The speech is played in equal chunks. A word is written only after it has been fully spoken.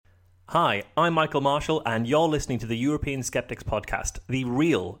Hi, I'm Michael Marshall, and you're listening to the European Skeptics Podcast, the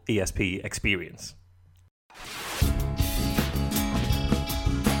real ESP experience.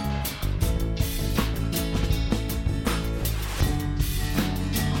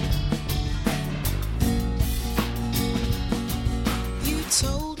 You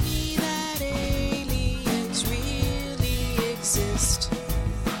told me that aliens really exist.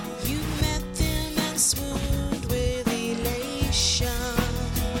 You met them and swooned with elation.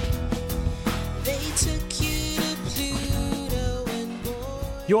 They took you to Pluto and boy.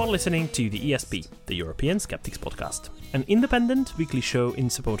 You're listening to the ESP, the European Skeptics Podcast, an independent weekly show in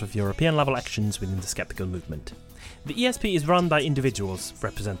support of European-level actions within the skeptical movement. The ESP is run by individuals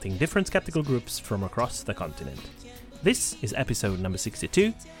representing different skeptical groups from across the continent. This is episode number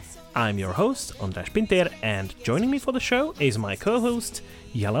 62. I'm your host, András Pintér, and joining me for the show is my co-host,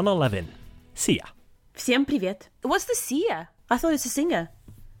 Jelena Levin. Sia. Всем привет. What's the Sia? I thought it's a singer.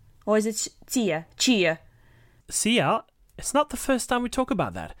 Or is it Tia? Chia? Sia, it's not the first time we talk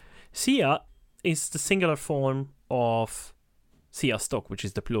about that. Sia is the singular form of Sia stock, which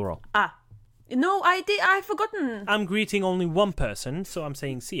is the plural. Ah. No, I've forgotten. I'm greeting only one person, so I'm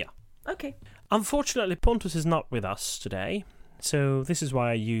saying Sia. Okay. Unfortunately, Pontus is not with us today, so this is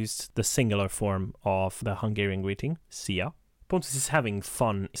why I used the singular form of the Hungarian greeting, Sia. Pontus is having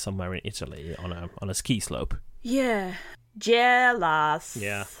fun somewhere in Italy on a ski slope. Yeah. Jealous.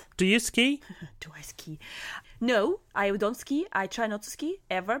 Yeah. Do you ski? Do I ski? No, I don't ski. I try not to ski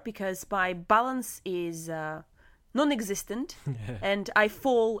ever because my balance is non-existent and I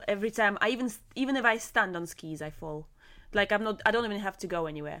fall every time. Even if I stand on skis, I fall. Like I don't even have to go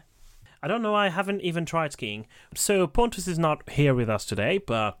anywhere. I don't know, I haven't even tried skiing. So Pontus is not here with us today,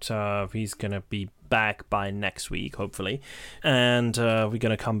 but he's going to be back by next week, hopefully. And we're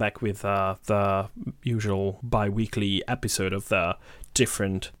going to come back with the usual bi-weekly episode of the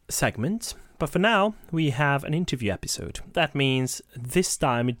different segments. But for now, we have an interview episode. That means this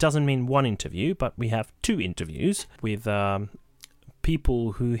time it doesn't mean one interview, but we have two interviews with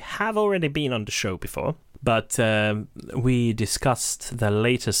people who have already been on the show before. But we discussed the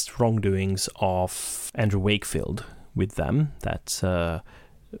latest wrongdoings of Andrew Wakefield with them. That's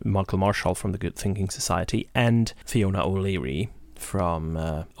Michael Marshall from the Good Thinking Society and Fiona O'Leary from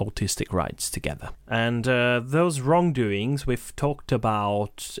Autistic Rights Together. And those wrongdoings we've talked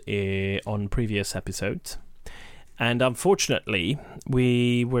about on previous episodes. And unfortunately,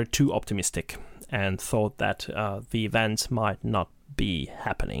 we were too optimistic and thought that the events might not be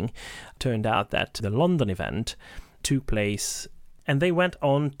happening. Turned out that the London event took place and they went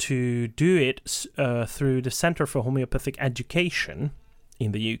on to do it through the Centre for Homeopathic Education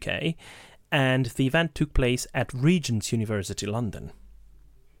in the UK, and the event took place at Regent's University London,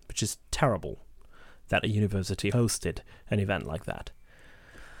 which is terrible that a university hosted an event like that.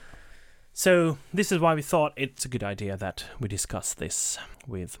 So this is why we thought it's a good idea that we discuss this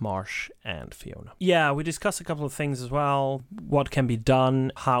with Marsh and Fiona. Yeah, we discussed a couple of things as well. What can be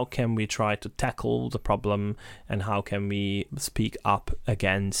done? How can we try to tackle the problem? And how can we speak up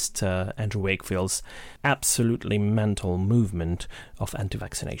against Andrew Wakefield's absolutely mental movement of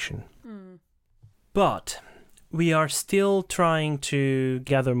anti-vaccination? But we are still trying to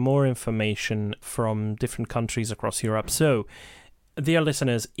gather more information from different countries across Europe. So, dear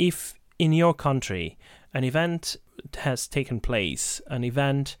listeners, if in your country an event has taken place, an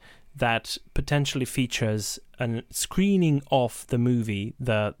event that potentially features a screening of the movie,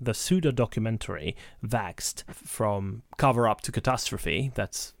 the pseudo-documentary Vaxxed, from Cover Up to Catastrophe,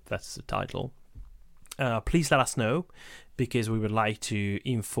 that's the title, please let us know, because we would like to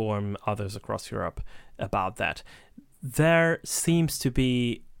inform others across Europe about that. There seems to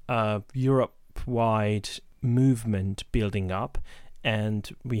be a Europe-wide movement building up,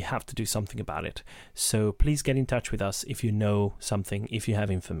 and we have to do something about it. So please get in touch with us if you know something, if you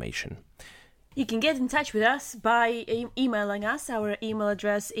have information. You can get in touch with us by emailing us. Our email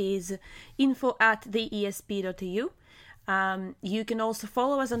address is info@theesp.eu. You can also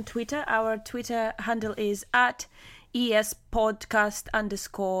follow us on Twitter. Our Twitter handle is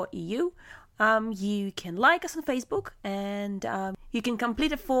 @espodcast_EU. You can like us on Facebook, and you can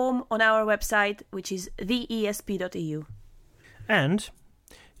complete a form on our website, which is theesp.eu. And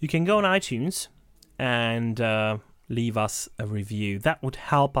you can go on iTunes and leave us a review. That would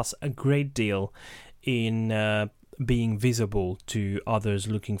help us a great deal in being visible to others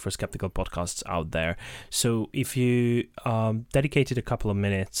looking for skeptical podcasts out there. So if you dedicated a couple of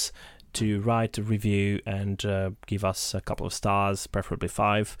minutes to write a review and give us a couple of stars, preferably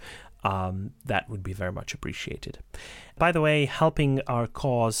 5, that would be very much appreciated. By the way, helping our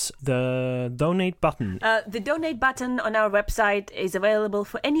cause, the donate button. The donate button on our website is available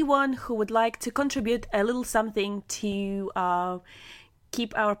for anyone who would like to contribute a little something to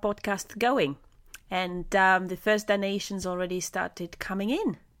keep our podcast going. And the first donations already started coming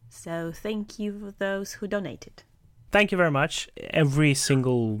in. So thank you for those who donated. Thank you very much. Every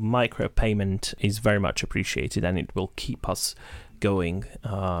single micro payment is very much appreciated, and it will keep us going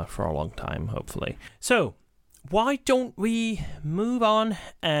for a long time, hopefully. So, why don't we move on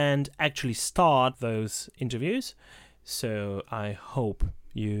and actually start those interviews? So, I hope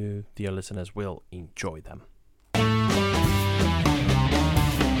you, dear listeners, will enjoy them.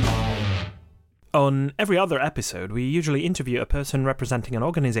 On every other episode, we usually interview a person representing an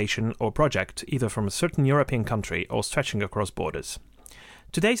organization or project, either from a certain European country or stretching across borders.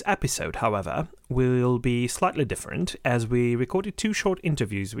 Today's episode, however, will be slightly different, as we recorded 2 short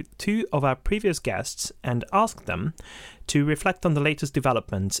interviews with 2 of our previous guests and asked them to reflect on the latest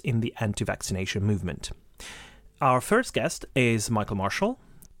developments in the anti-vaccination movement. Our first guest is Michael Marshall,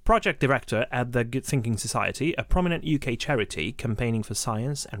 Project Director at the Good Thinking Society, a prominent UK charity campaigning for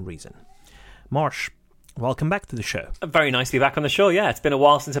science and reason. Marsh, welcome back to the show. Very nice to be back on the show, yeah. It's been a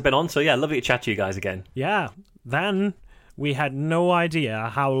while since I've been on, so yeah, lovely to chat to you guys again. Yeah, then we had no idea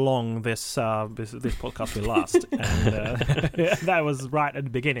how long this podcast will last. And that was right at the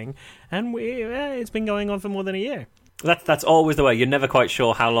beginning. And it's been going on for more than a year. That's always the way. You're never quite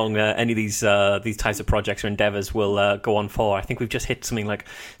sure how long any of these types of projects or endeavours will go on for. I think we've just hit something like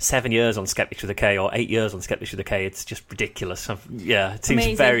 7 years on Skeptics with a K, or 8 years on Skeptics with a K. It's just ridiculous. It seems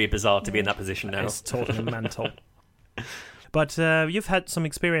Amazing. very bizarre to be in that position now. It's totally mental. But you've had some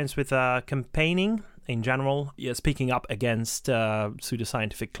experience with campaigning in general, speaking up against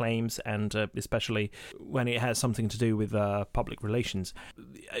pseudoscientific claims, and especially when it has something to do with public relations.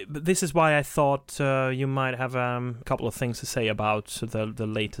 But this is why I thought you might have a couple of things to say about the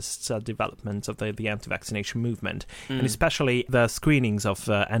latest developments of the anti-vaccination movement, and especially the screenings of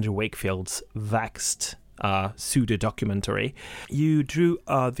Andrew Wakefield's Vaxxed pseudo-documentary. You drew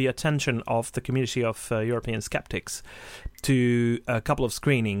the attention of the community of European skeptics to a couple of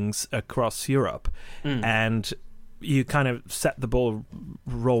screenings across Europe, and you kind of set the ball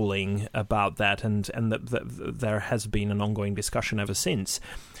rolling about that, and there has been an ongoing discussion ever since.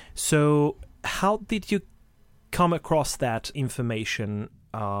 So how did you come across that information?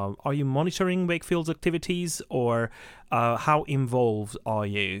 Are you monitoring Wakefield's activities, or how involved are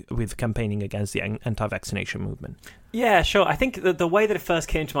you with campaigning against the anti-vaccination movement? Yeah, sure. I think the way that it first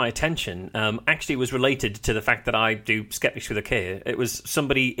came to my attention actually was related to the fact that I do Skeptics with a K. It was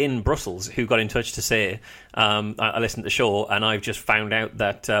somebody in Brussels who got in touch to say, I listened to the show, and I've just found out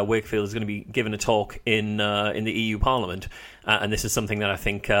that Wakefield is going to be giving a talk in the EU Parliament, and this is something that I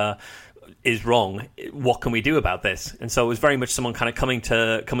think is wrong. What can we do about this? And so it was very much someone kind of coming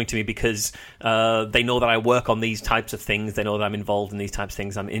to me because they know that I work on these types of things. They know that I'm involved in these types of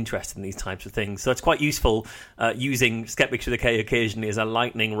things. I'm interested in these types of things. So it's quite useful using Skeptics with a K occasionally as a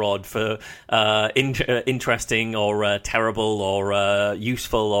lightning rod for interesting or terrible or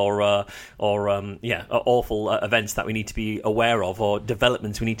useful or awful events that we need to be aware of, or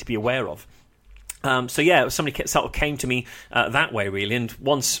developments we need to be aware of. Somebody sort of came to me that way, really. And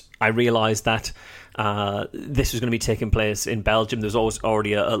once I realised that this was going to be taking place in Belgium, there was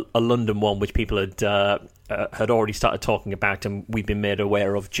already a London one which people had already started talking about, and we've been made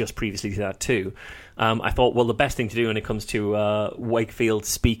aware of just previously to that too. I thought, well, the best thing to do when it comes to Wakefield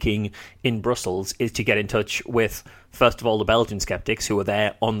speaking in Brussels is to get in touch with, first of all, the Belgian skeptics who are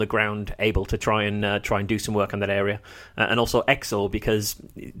there on the ground, able to try and do some work on that area, and also EXO, because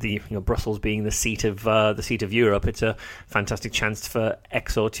Brussels being the seat of Europe, it's a fantastic chance for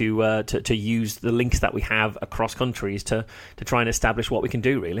EXO to use the links that we have across countries to try and establish what we can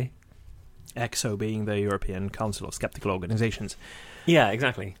do, really. EXO being the European Council of Skeptical Organizations. Yeah,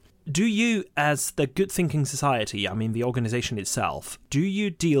 exactly. Do you, as the Good Thinking Society, I mean the organization itself, do you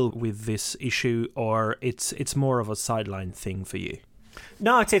deal with this issue, or it's more of a sideline thing for you?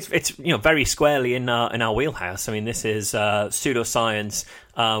 No, it's very squarely in our wheelhouse. I mean, this is pseudoscience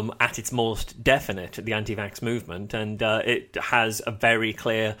at its most definite, the anti-vax movement, and it has a very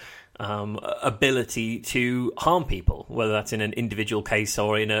clear ability to harm people, whether that's in an individual case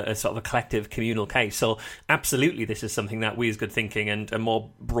or in a sort of a collective communal case. So absolutely, this is something that we as Good Thinking and more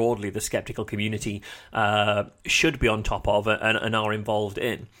broadly the skeptical community should be on top of and are involved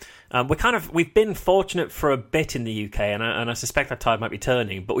in. We've been fortunate for a bit in the UK, and I suspect that tide might be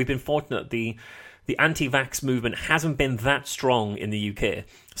turning, but we've been fortunate the anti-vax movement hasn't been that strong in the UK.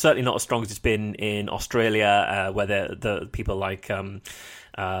 Certainly not as strong as it's been in Australia, where the people like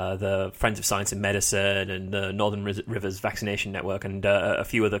the Friends of Science and Medicine and the Northern Rivers Vaccination Network and a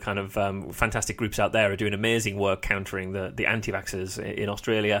few other kind of fantastic groups out there are doing amazing work countering the anti-vaxxers in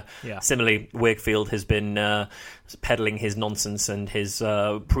Australia. Yeah. Similarly, Wakefield has been peddling his nonsense and his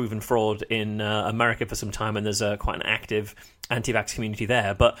proven fraud in America for some time, and there's quite an active anti-vax community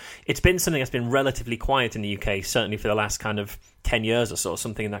there. But it's been something that's been relatively quiet in the UK, certainly for the last kind of 10 years or so,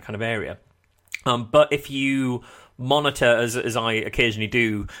 something in that kind of area. But if you monitor, as I occasionally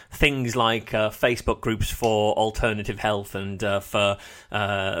do, things like Facebook groups for alternative health and for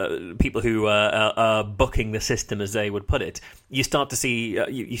people who are bucking the system, as they would put it, you start to see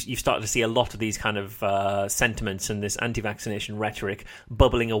you start to see a lot of these kind of sentiments and this anti-vaccination rhetoric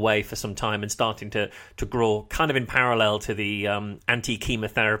bubbling away for some time and starting to grow kind of in parallel to the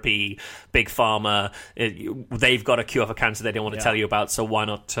anti-chemotherapy big pharma. They've got a cure for cancer they don't want to tell you about, so why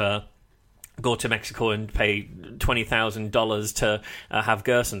not go to Mexico and pay $20,000 to have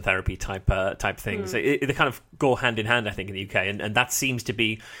Gerson therapy type things. They kind of go hand in hand, I think, in the UK, and that seems to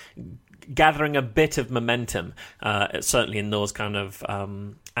be gathering a bit of momentum, certainly in those kind of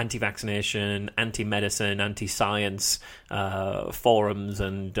anti-vaccination, anti-medicine, anti-science forums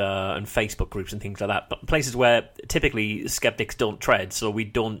and Facebook groups and things like that. But places where typically skeptics don't tread, so we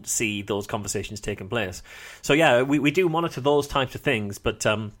don't see those conversations taking place. So yeah, we do monitor those types of things, but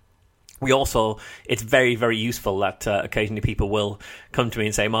we also, it's very, very useful that occasionally people will come to me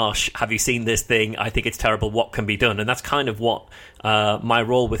and say, Marsh, have you seen this thing? I think it's terrible. What can be done? And that's kind of what my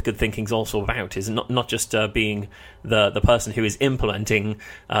role with Good Thinking is also about, is not just being the person who is implementing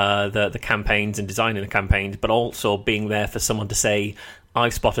the campaigns and designing the campaigns, but also being there for someone to say,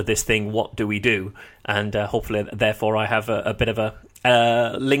 I've spotted this thing, what do we do? And hopefully, therefore, I have a bit of a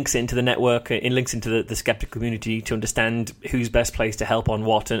links into the network, links into the skeptic community to understand who's best placed to help on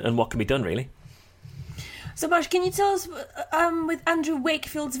what and what can be done, really. So, Marsh, can you tell us, with Andrew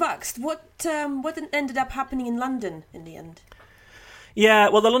Wakefield's Vaxxed, what ended up happening in London in the end? Yeah,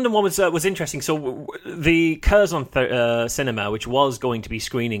 well, the London one was interesting. So the Curzon cinema, which was going to be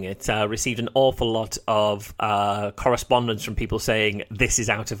screening it, received an awful lot of correspondence from people saying this is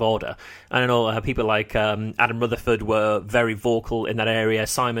out of order. I don't know, people like Adam Rutherford were very vocal in that area.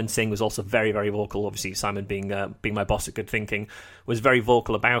 Simon Singh was also very, very vocal. Obviously, Simon being my boss at Good Thinking, was very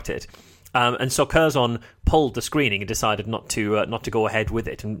vocal about it. And so Curzon pulled the screening and decided not to go ahead with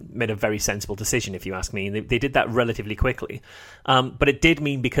it, and made a very sensible decision, if you ask me. And they did that relatively quickly. But it did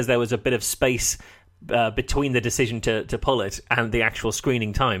mean, because there was a bit of space between the decision to pull it and the actual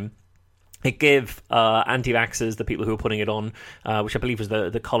screening time, it gave anti-vaxxers, the people who were putting it on, which I believe was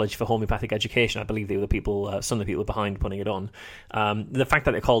the College for Homeopathic Education. I believe they were the people, some of the people behind putting it on. The fact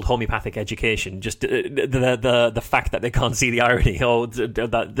that they're called homeopathic education, just the fact that they can't see the irony,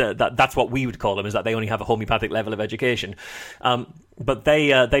 that's what we would call them, is that they only have a homeopathic level of education. But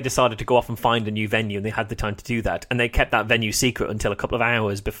they decided to go off and find a new venue, and they had the time to do that. And they kept that venue secret until a couple of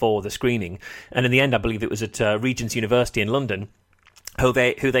hours before the screening. And in the end, I believe it was at Regent's University in London, who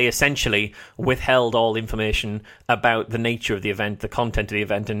they essentially withheld all information about the nature of the event, the content of the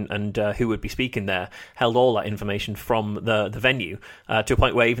event, and who would be speaking there, held all that information from the venue, to a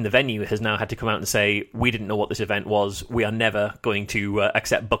point where even the venue has now had to come out and say, we didn't know what this event was, we are never going to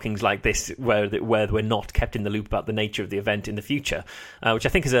accept bookings like this where we're not kept in the loop about the nature of the event in the future, which I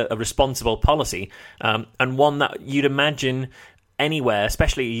think is a responsible policy, and one that you'd imagine anywhere,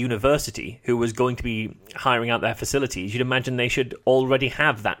 especially a university who was going to be hiring out their facilities, you'd imagine they should already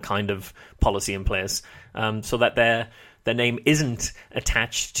have that kind of policy in place, so that their name isn't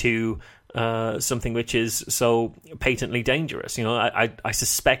attached to something which is so patently dangerous. You know, I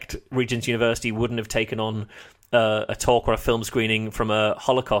suspect Regent's University wouldn't have taken on a talk or a film screening from a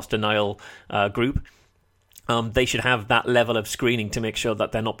Holocaust denial group. They should have that level of screening to make sure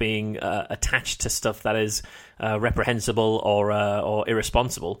that they're not being attached to stuff that is reprehensible or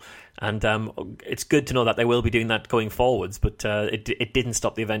irresponsible. And it's good to know that they will be doing that going forwards, but it didn't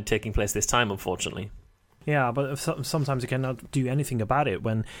stop the event taking place this time, unfortunately. Yeah, but sometimes you cannot do anything about it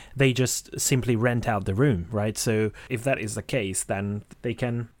when they just simply rent out the room, right? So if that is the case, then they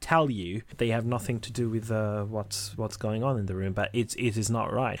can tell you they have nothing to do with what's going on in the room, but it is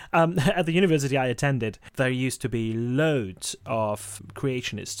not right. At the university I attended, there used to be loads of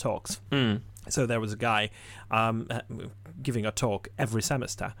creationist talks. So there was a guy giving a talk every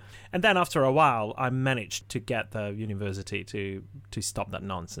semester. And then after a while, I managed to get the university to stop that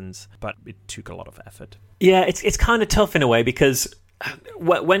nonsense, but it took a lot of effort. Yeah, it's kind of tough in a way, because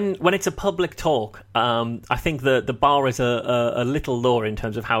when it's a public talk, I think the bar is a little lower in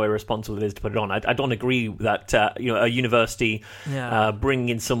terms of how irresponsible it is to put it on. I don't agree that a university bringing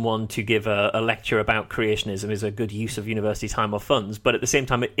in someone to give a lecture about creationism is a good use of university time or funds. But at the same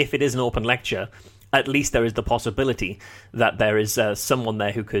time, if it is an open lecture, at least there is the possibility that there is someone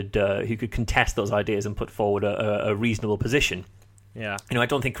there who could contest those ideas and put forward a reasonable position. Yeah, I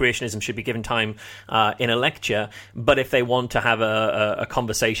don't think creationism should be given time in a lecture, but if they want to have a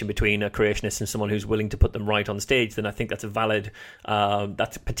conversation between a creationist and someone who's willing to put them right on stage, then I think that's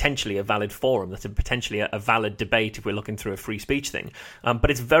that's potentially a valid forum. That's potentially a valid debate if we're looking through a free speech thing.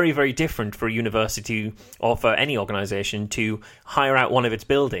 But it's very, very different for a university or for any organisation to hire out one of its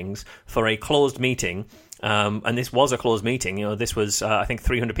buildings for a closed meeting. And this was a closed meeting. This was, I think,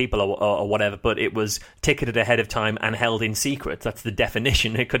 300 people or whatever, but it was ticketed ahead of time and held in secret. That's the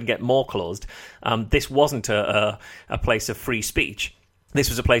definition. It couldn't get more closed. This wasn't a place of free speech. This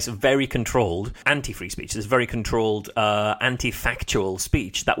was a place of very controlled anti-free speech. This very controlled anti-factual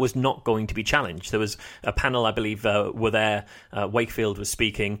speech that was not going to be challenged. There was a panel, I believe, were there. Wakefield was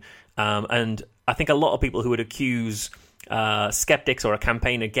speaking. And I think a lot of people who would accuse skeptics or a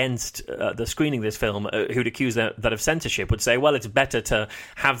campaign against the screening of this film who'd accuse that of censorship would say, well, it's better to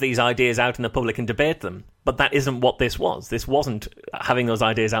have these ideas out in the public and debate them. But that isn't what this was. This wasn't having those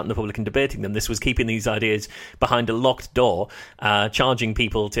ideas out in the public and debating them. This was keeping these ideas behind a locked door, charging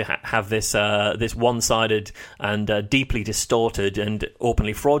people to have this one-sided and deeply distorted and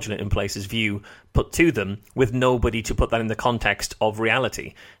openly fraudulent in places view put to them, with nobody to put that in the context of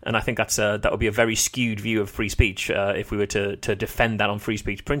reality. And I think that would be a very skewed view of free speech if we were to defend that on free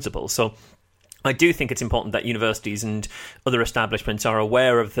speech principles. So I do think it's important that universities and other establishments are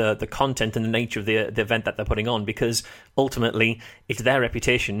aware of the content and the nature of the event that they're putting on, because ultimately it's their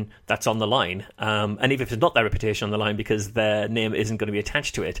reputation that's on the line. And even if it's not their reputation on the line because their name isn't going to be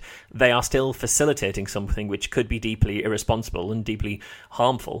attached to it, they are still facilitating something which could be deeply irresponsible and deeply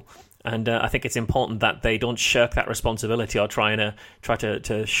harmful. And I think it's important that they don't shirk that responsibility or try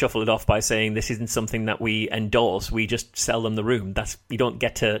to shuffle it off by saying this isn't something that we endorse. We just sell them the room. You don't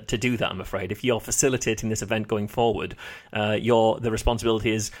get to do that, I'm afraid. If you're facilitating this event going forward, the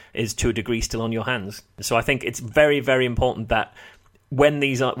responsibility is to a degree still on your hands. So I think it's very, very important that when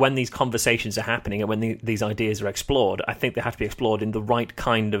these conversations are happening and when these ideas are explored, I think they have to be explored in the right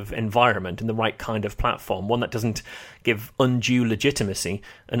kind of environment, in the right kind of platform, one that doesn't give undue legitimacy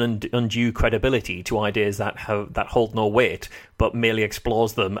and undue credibility to ideas that hold no weight, but merely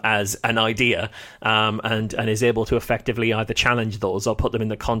explores them as an idea, and is able to effectively either challenge those or put them in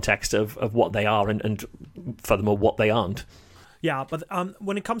the context of what they are and furthermore what they aren't. Yeah, but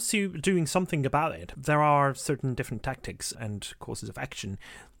when it comes to doing something about it, there are certain different tactics and courses of action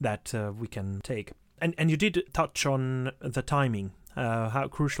that we can take. And you did touch on the timing, how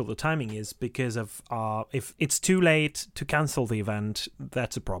crucial the timing is, because of if it's too late to cancel the event,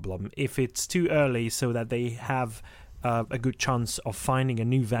 that's a problem. If it's too early so that they have a good chance of finding a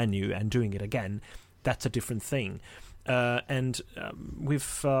new venue and doing it again, that's a different thing. And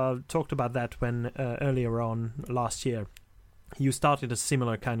we've talked about that when earlier on last year, you started a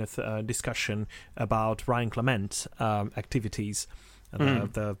similar kind of discussion about Ryan Clement's activities,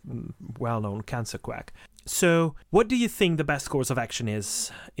 the well-known cancer quack. So what do you think the best course of action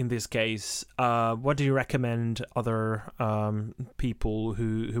is in this case? What do you recommend other people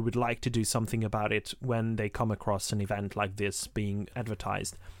who would like to do something about it when they come across an event like this being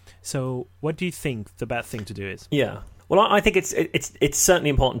advertised? So what do you think the best thing to do is? Yeah. Well, I think it's certainly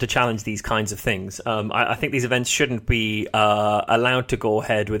important to challenge these kinds of things. I think these events shouldn't be allowed to go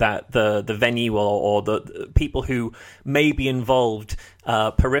ahead without the venue or the people who may be involved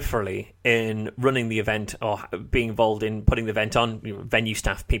peripherally in running the event or being involved in putting the event on, venue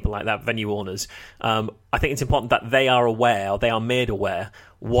staff, people like that, venue owners. I think it's important that they are aware, or they are made aware,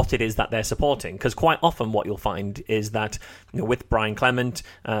 what it is that they're supporting. Because quite often what you'll find is that with Brian Clement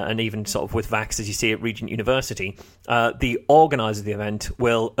and even sort of with VAX, as you see at Regent University, the organiser of the event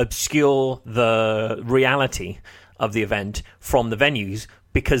will obscure the reality of the event from the venues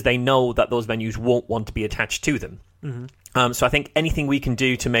because they know that those venues won't want to be attached to them. Mm-hmm. So I think anything we can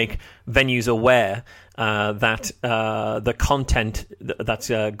do to make venues aware that the content that's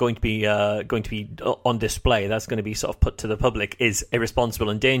going to be on display, that's going to be sort of put to the public, is irresponsible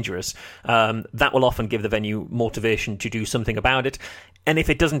and dangerous, that will often give the venue motivation to do something about it. And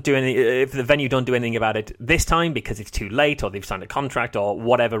if it doesn't do any, if the venue don't do anything about it this time because it's too late, or they've signed a contract, or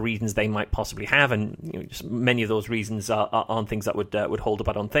whatever reasons they might possibly have, and just many of those reasons aren't things that would hold up,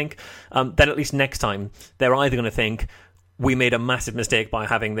 I don't think, then at least next time they're either going to think we made a massive mistake by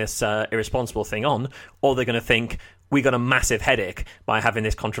having this irresponsible thing on, or they're going to think we got a massive headache by having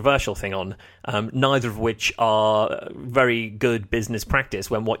this controversial thing on, neither of which are very good business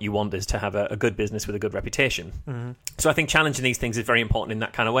practice when what you want is to have a good business with a good reputation. So I think challenging these things is very important in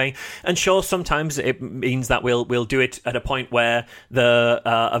that kind of way. And sure, sometimes it means that we'll do it at a point where the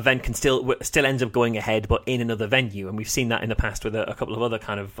event can still ends up going ahead, but in another venue. And we've seen that in the past with a couple of other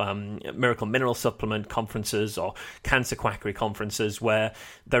kind of miracle mineral supplement conferences or cancer quackery conferences, where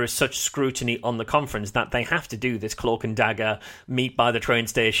there is such scrutiny on the conference that they have to do this cloak and dagger, meet by the train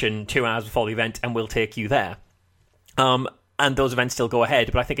station 2 hours before the event, and we'll take you there. And those events still go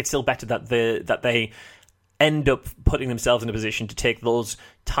ahead, but I think it's still better that they end up putting themselves in a position to take those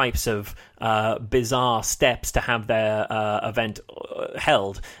types of bizarre steps to have their event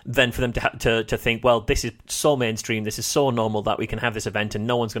held, than for them to think, well, this is so mainstream, this is so normal that we can have this event and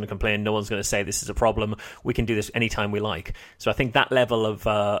no one's going to complain, no one's going to say this is a problem, we can do this anytime we like. So I think that level of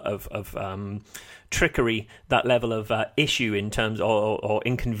trickery, that level of issue in terms or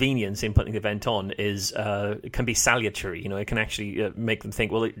inconvenience in putting the event on is can be salutary. It can actually make them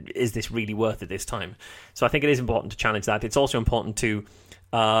think, well, is this really worth it this time? So I think it is important to challenge that. It's also important to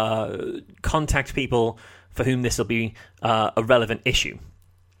contact people for whom this will be a relevant issue.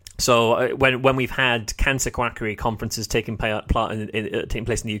 So when we've had cancer quackery conferences taking place in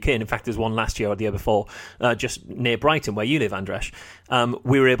the UK, and in fact there's one last year or the year before, just near Brighton, where you live, Andresh,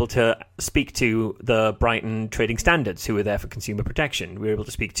 we were able to speak to the Brighton Trading Standards, who were there for consumer protection. We were able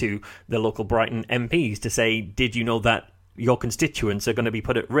to speak to the local Brighton MPs to say, did you know that your constituents are going to be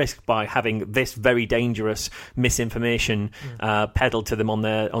put at risk by having this very dangerous misinformation peddled to them on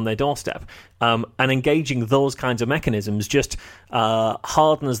their doorstep? And engaging those kinds of mechanisms just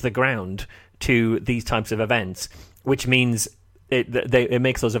hardens the ground to these types of events, which means it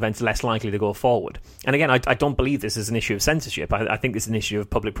makes those events less likely to go forward. And again, I don't believe this is an issue of censorship. I think this is an issue of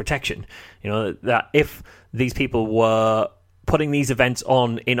public protection. That if these people were putting these events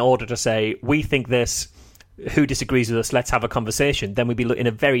on in order to say, we think this, who disagrees with us, let's have a conversation, then we'd be in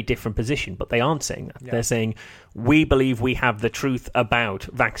a very different position. But they aren't saying that. Yeah. They're saying, we believe we have the truth about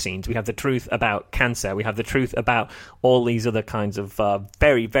vaccines, we have the truth about cancer, we have the truth about all these other kinds of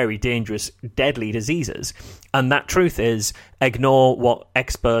very, very dangerous, deadly diseases. And that truth is, ignore what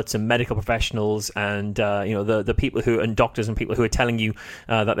experts and medical professionals and the people who, and doctors and people who are telling you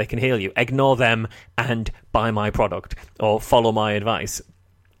that they can heal you, ignore them and buy my product or follow my advice.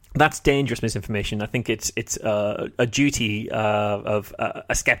 That's dangerous misinformation. I think it's a duty of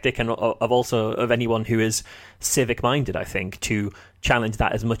a skeptic and of anyone who is civic minded, I think, to challenge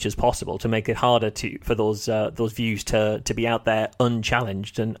that as much as possible, to make it harder for those views to be out there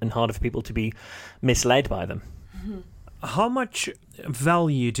unchallenged and harder for people to be misled by them. How much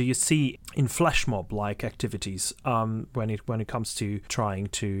value do you see in flash mob like activities when it comes to trying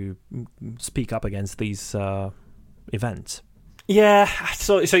to speak up against these events? Yeah,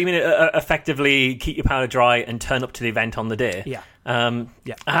 so you mean effectively keep your powder dry and turn up to the event on the day? Yeah. I'm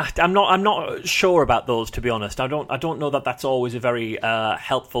not sure about those, to be honest. I don't know that that's always a very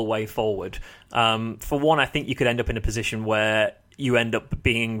helpful way forward. For one, I think you could end up in a position where you end up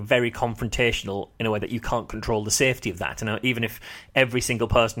being very confrontational in a way that you can't control the safety of that. And even if every single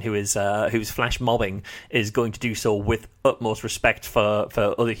person who's flash mobbing is going to do so with utmost respect for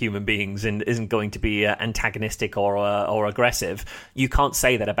other human beings and isn't going to be antagonistic or aggressive, you can't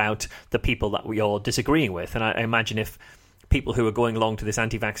say that about the people that you're disagreeing with. And I imagine if people who were going along to this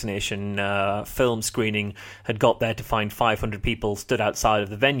anti-vaccination film screening had got there to find 500 people stood outside of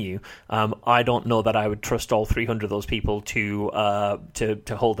the venue, I don't know that I would trust all 300 of those people to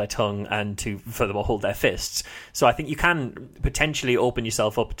hold their tongue and to furthermore hold their fists. So I think you can potentially open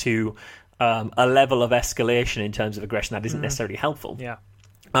yourself up to a level of escalation in terms of aggression that isn't necessarily helpful. Yeah.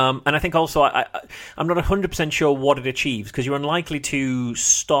 And I think also I'm not 100% sure what it achieves, because you're unlikely to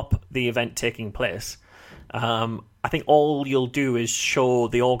stop the event taking place. I think all you'll do is show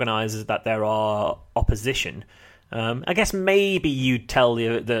the organisers that there are opposition. I guess maybe you tell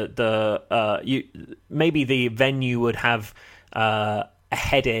maybe the venue would have a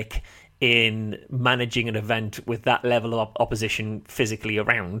headache in managing an event with that level of opposition physically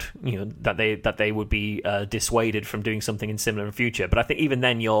around. That they would be dissuaded from doing something in similar in future. But I think even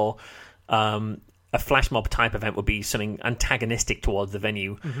then, you're a flash mob type event would be something antagonistic towards the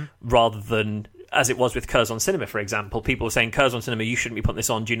venue, rather than, as it was with Curzon Cinema, for example. People were saying, Curzon Cinema, you shouldn't be putting this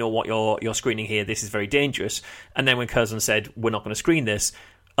on. Do you know what you're screening here? This is very dangerous. And then when Curzon said, we're not going to screen this,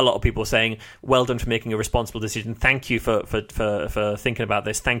 a lot of people were saying, well done for making a responsible decision. Thank you for thinking about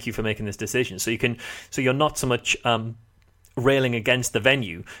this. Thank you for making this decision. So you're not so much railing against the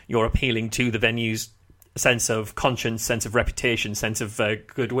venue. You're appealing to the venue's sense of conscience, sense of reputation, sense of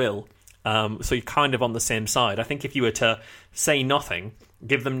goodwill. So you're kind of on the same side. I think if you were to say nothing,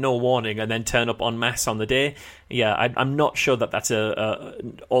 give them no warning, and then turn up en masse on the day, I'm not sure that's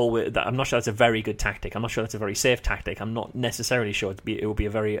I'm not sure that's a very good tactic. I'm not sure that's a very safe tactic. I'm not necessarily sure it would be a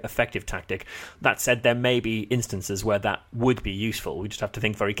very effective tactic. That said, there may be instances where that would be useful. We just have to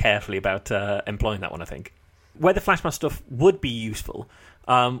think very carefully about employing that one, I think. Where the flash mob stuff would be useful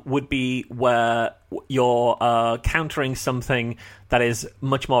would be where you're countering something that is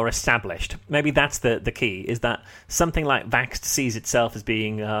much more established. Maybe that's the key, is that something like Vaxxed sees itself as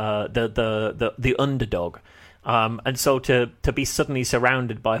being the underdog. And so to be suddenly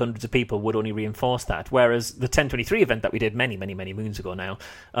surrounded by hundreds of people would only reinforce that. Whereas the 1023 event that we did many, many, many moons ago now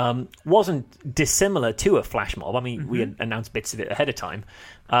wasn't dissimilar to a flash mob. I mean, we had announced bits of it ahead of time.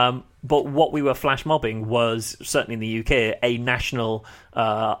 But what we were flash mobbing was, certainly in the UK, a national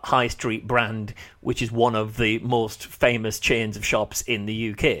high street brand, which is one of the most famous chains of shops in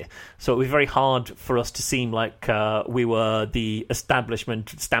the UK. So it was very hard for us to seem like we were the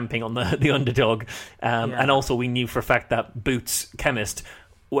establishment stamping on the underdog. And also we knew for a fact that Boots Chemist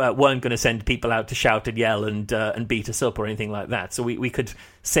weren't going to send people out to shout and yell and beat us up or anything like that. So we could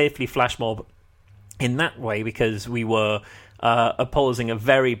safely flash mob in that way, because we were opposing a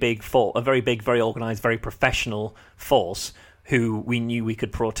very big, very organised, very professional force who we knew we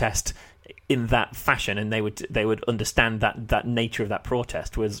could protest in that fashion, and they would understand that nature of that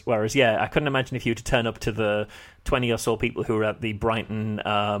protest. Whereas I couldn't imagine if you were to turn up to the 20 or so people who were at the Brighton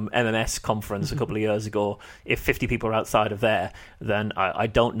MMS conference a couple of years ago, if 50 people were outside of there, then I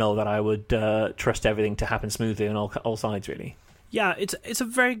don't know that I would trust everything to happen smoothly on all sides, really. Yeah, it's a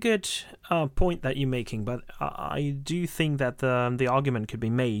very good point that you're making, but I do think that the argument could be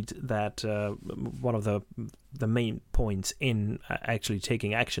made that one of the main points in actually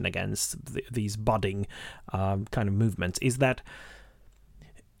taking action against these budding kind of movements is that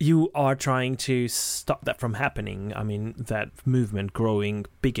you are trying to stop that from happening. I mean, that movement growing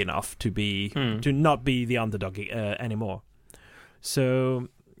big enough to not be the underdog anymore. So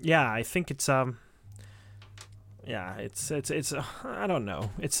I think it's it's I don't know.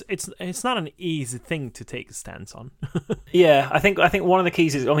 It's not an easy thing to take a stance on. I think one of the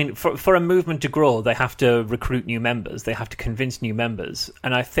keys is, I mean, for a movement to grow, they have to recruit new members. They have to convince new members.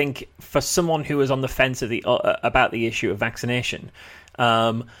 And I think for someone who is on the fence about the issue of vaccination,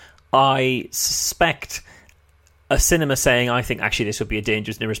 I suspect a cinema saying, I think actually this would be a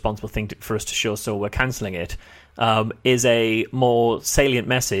dangerous and irresponsible thing for us to show, so we're cancelling it, is a more salient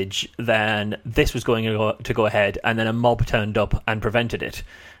message than this was going to go ahead and then a mob turned up and prevented it.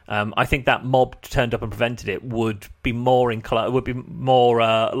 I think that mob turned up and prevented it would be more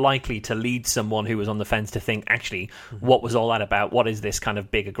likely to lead someone who was on the fence to think, actually, what was all that about? What is this kind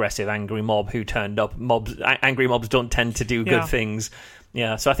of big, aggressive, angry mob who turned up? Angry mobs don't tend to do good things.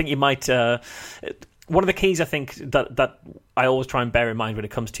 Yeah, so I think you might... one of the keys I think that I always try and bear in mind when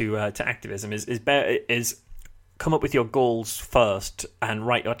it comes to activism is come up with your goals first and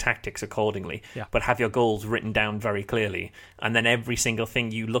write your tactics accordingly. Yeah. But have your goals written down very clearly, and then every single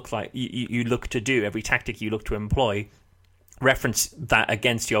thing you look to do, every tactic you look to employ, reference that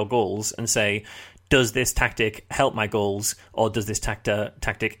against your goals and say, does this tactic help my goals, or does this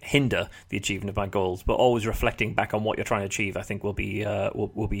tactic hinder the achievement of my goals? But always reflecting back on what you're trying to achieve, I think will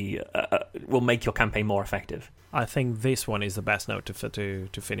make your campaign more effective. I think this one is the best note to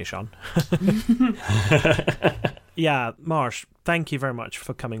finish on. Yeah, Marsh, thank you very much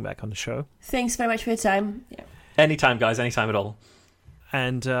for coming back on the show. Thanks very much for your time. Yeah. Anytime, guys. Anytime at all.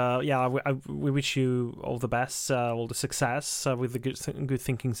 And we wish you all the best, all the success with the Good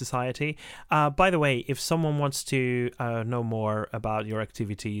Thinking Society. By the way, if someone wants to know more about your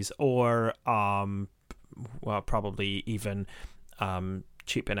activities, or probably even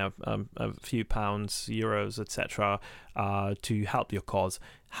chip in a few pounds, euros, etc., to help your cause,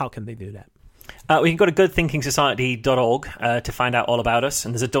 how can they do that? We can go to goodthinkingsociety.org to find out all about us,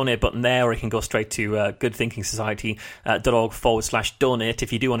 and there's a donate button there, or you can go straight to goodthinkingsociety.org/donate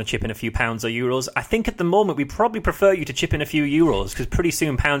if you do want to chip in a few pounds or euros. I think at the moment we probably prefer you to chip in a few euros, because pretty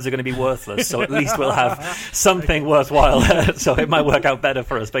soon pounds are going to be worthless, so at least we'll have something worthwhile, so it might work out better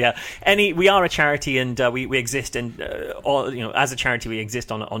for us. But we are a charity, and we exist, and as a charity we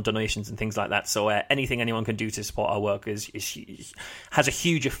exist on donations and things like that, so anything anyone can do to support our work has a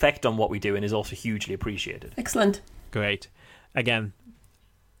huge effect on what we do, and is also hugely appreciated. Excellent. Great. Again,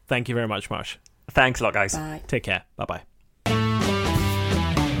 thank you very much, Marsh. Thanks a lot, guys. Bye. Take care. Bye-bye.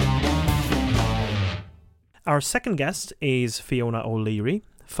 Our second guest is Fiona O'Leary,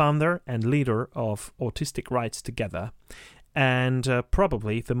 founder and leader of Autistic Rights Together, and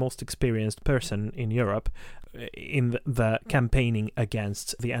probably the most experienced person in Europe in the campaigning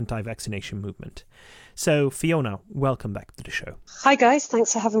against the anti-vaccination movement. So, Fiona, welcome back to the show. Hi guys,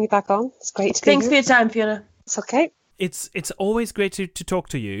 thanks for having me back on. It's great to be Thanks for here. your time, Fiona. It's okay. It's always great to talk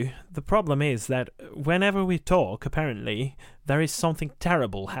to you. The problem is that whenever we talk, apparently, there is something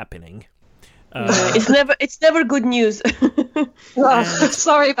terrible happening. It's never good news.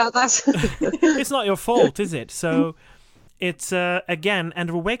 Sorry about that. It's not your fault, is it? So it's, again,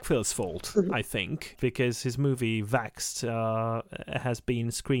 Andrew Wakefield's fault, I think, because his movie Vaxxed has been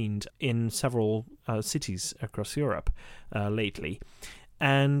screened in several cities across Europe lately.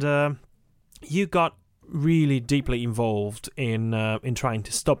 And you got really deeply involved in trying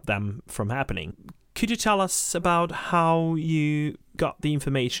to stop them from happening. Could you tell us about how you got the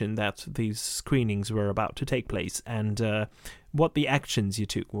information that these screenings were about to take place and what the actions you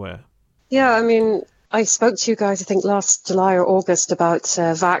took were? Yeah, I mean, I spoke to you guys, I think, last July or August about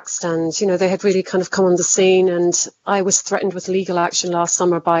Vaxxed, and, they had really kind of come on the scene, and I was threatened with legal action last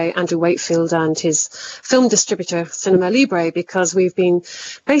summer by Andrew Wakefield and his film distributor, Cinema Libre, because we've been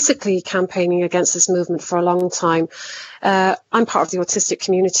basically campaigning against this movement for a long time. I'm part of the autistic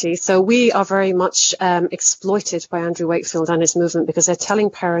community, so we are very much exploited by Andrew Wakefield and his movement because they're telling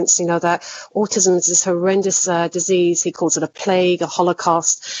parents, that autism is this horrendous disease. He calls it a plague, a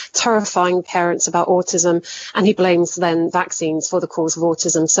holocaust, terrifying parents about autism, and he blames then vaccines for the cause of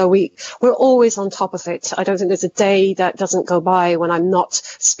autism. So we're always on top of it. I don't think there's a day that doesn't go by when I'm not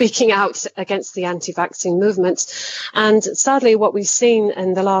speaking out against the anti-vaccine movement. And sadly, what we've seen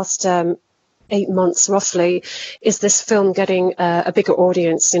in the last 8 months roughly is this film getting a bigger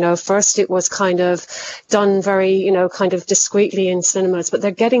audience. First it was kind of done very, kind of discreetly in cinemas, but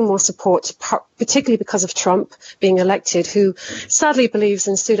they're getting more support, particularly because of Trump being elected, who sadly believes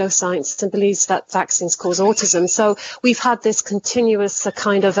in pseudoscience and believes that vaccines cause autism. So we've had this continuous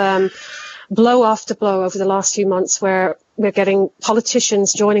kind of blow after blow over the last few months where we're getting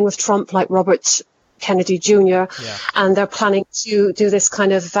politicians joining with Trump like Robert Kennedy Jr. And they're planning to do this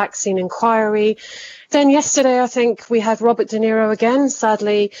kind of vaccine inquiry. Then yesterday, I think we had Robert De Niro again,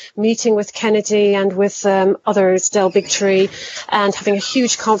 sadly, meeting with Kennedy and with others, Del Bigtree, and having a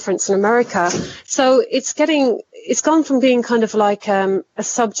huge conference in America. So it's gone from being kind of like a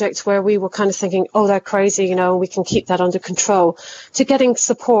subject where we were kind of thinking, oh, they're crazy, we can keep that under control, to getting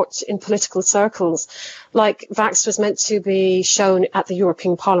support in political circles. Like Vaxxed was meant to be shown at the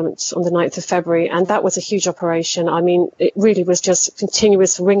European Parliament on the 9th of February, and that was a huge operation. I mean, it really was just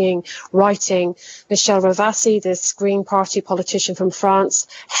continuous ringing, writing. Michel Ravasi, this Green Party politician from France,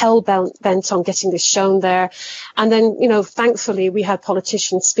 hell-bent on getting this shown there. And then, thankfully, we had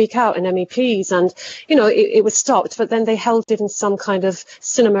politicians speak out and MEPs, and, it was stopped, but then they held it in some kind of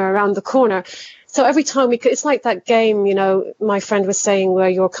cinema around the corner. So every time it's like that game, my friend was saying, where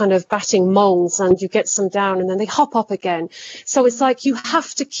you're kind of batting moles and you get some down and then they hop up again. So it's like you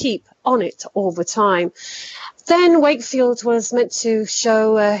have to keep on it all the time. Then Wakefield was meant to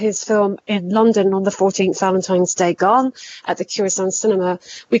show his film in London on the 14th, Valentine's Day Gone, at the Curzon Cinema.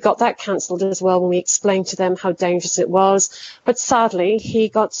 We got that cancelled as well when we explained to them how dangerous it was. But sadly, he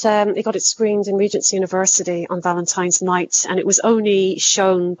got it screened in Regent's University on Valentine's night, and it was only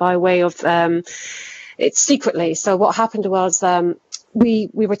shown by way of it secretly. So what happened was we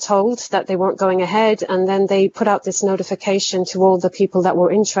were told that they weren't going ahead, and then they put out this notification to all the people that were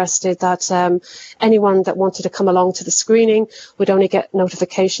interested that anyone that wanted to come along to the screening would only get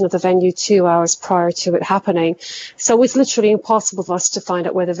notification of the venue 2 hours prior to it happening. So it was literally impossible for us to find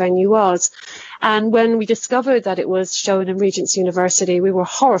out where the venue was. And when we discovered that it was shown in Regent's University, we were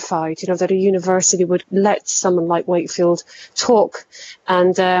horrified, that a university would let someone like Wakefield talk.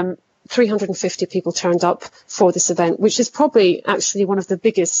 And 350 people turned up for this event, which is probably actually one of the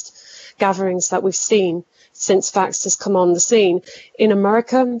biggest gatherings that we've seen since Vaxxed has come on the scene. In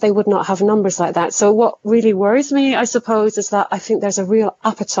America, they would not have numbers like that. So what really worries me, I suppose, is that I think there's a real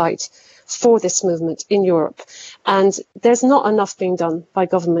appetite for this movement in Europe. And there's not enough being done by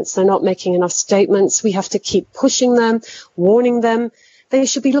governments. They're not making enough statements. We have to keep pushing them, warning them. They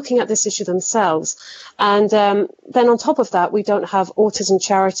should be looking at this issue themselves. And then on top of that, we don't have autism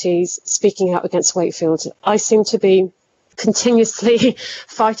charities speaking out against Wakefield. I seem to be continuously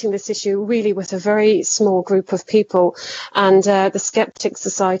fighting this issue really with a very small group of people. And the skeptic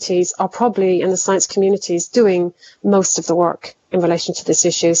societies are probably, and the science communities, doing most of the work in relation to this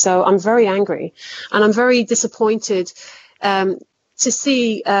issue. So I'm very angry and I'm very disappointed to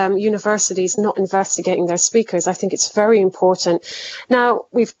see universities not investigating their speakers, I think it's very important. Now,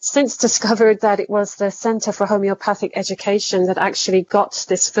 we've since discovered that it was the Centre for Homeopathic Education that actually got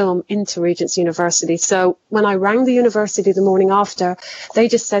this film into Regent's University. So when I rang the university the morning after, they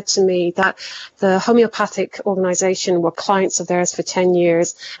just said to me that the homeopathic organisation were clients of theirs for 10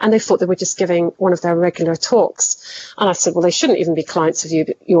 years, and they thought they were just giving one of their regular talks. And I said, well, they shouldn't even be clients of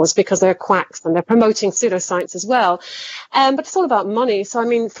yours because they're quacks and they're promoting pseudoscience as well. But it's all about money. So, I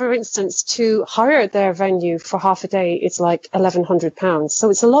mean, for instance, to hire their venue for half a day, it's like £1,100. So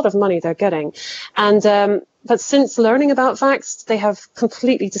it's a lot of money they're getting. And but since learning about Vaxxed, they have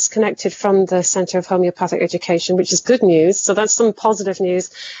completely disconnected from the Centre of Homeopathic Education, which is good news. So that's some positive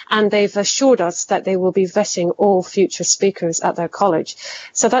news. And they've assured us that they will be vetting all future speakers at their college.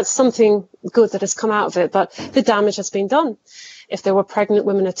 So that's something good that has come out of it. But the damage has been done. If there were pregnant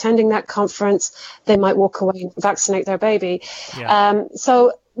women attending that conference, they might walk away and vaccinate their baby. Yeah.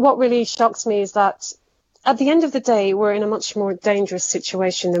 So what really shocks me is that at the end of the day, we're in a much more dangerous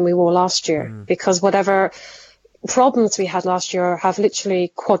situation than we were last year, because whatever problems we had last year have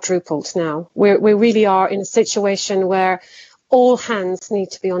literally quadrupled now. We really are in a situation where all hands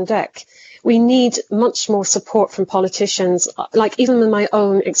need to be on deck. We need much more support from politicians. Like, even in my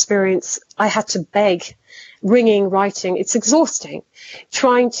own experience, I had to beg, ringing, writing. It's exhausting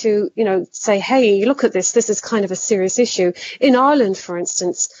trying to, say, hey, look at this. This is kind of a serious issue. In Ireland, for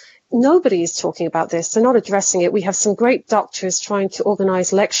instance, nobody is talking about this. They're not addressing it. We have some great doctors trying to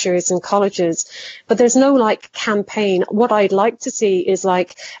organise lectures in colleges, but there's no campaign. What I'd like to see is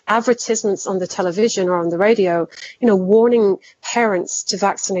advertisements on the television or on the radio, warning parents to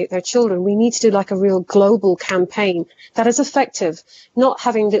vaccinate their children. We need to do a real global campaign that is effective, not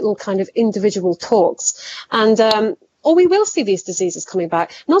having little kind of individual talks. And or we will see these diseases coming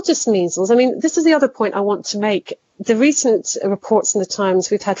back, not just measles. I mean, this is the other point I want to make. The recent reports in the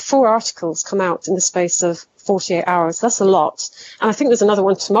Times, we've had 4 articles come out in the space of 48 hours. That's a lot. And I think there's another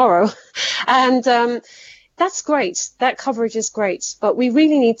one tomorrow. And that's great. That coverage is great. But we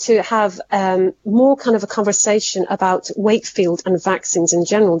really need to have more kind of a conversation about Wakefield and vaccines in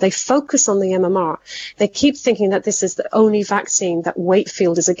general. They focus on the MMR. They keep thinking that this is the only vaccine that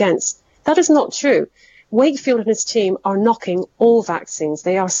Wakefield is against. That is not true. Wakefield and his team are knocking all vaccines.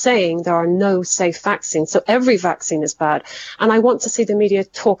 They are saying there are no safe vaccines. So every vaccine is bad. And I want to see the media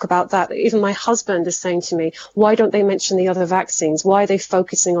talk about that. Even my husband is saying to me, why don't they mention the other vaccines? Why are they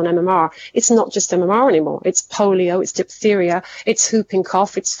focusing on MMR? It's not just MMR anymore. It's polio, it's diphtheria, it's whooping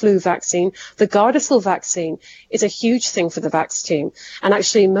cough, it's flu vaccine. The Gardasil vaccine is a huge thing for the Vax team. And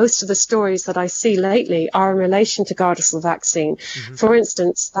actually, most of the stories that I see lately are in relation to Gardasil vaccine. Mm-hmm. For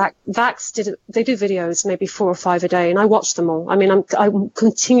instance, Vax they do videos, maybe 4 or 5 a day, and I watch them all. I mean, I'm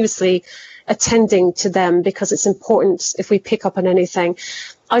continuously attending to them because it's important if we pick up on anything.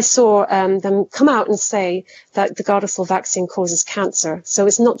 I saw them come out and say that the Gardasil vaccine causes cancer. So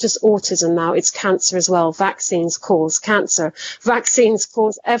it's not just autism now, it's cancer as well. Vaccines cause cancer. Vaccines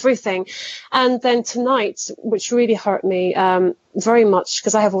cause everything. And then tonight, which really hurt me very much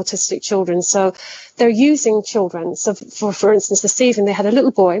because I have autistic children. So they're using children. So for instance, this evening they had a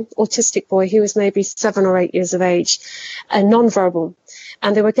little boy, autistic boy, he was maybe 7 or 8 years of age, and non-verbal.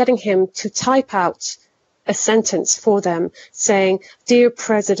 And they were getting him to type out a sentence for them saying, "Dear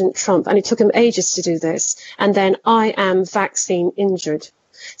President Trump," and it took him ages to do this, and then, "I am vaccine injured."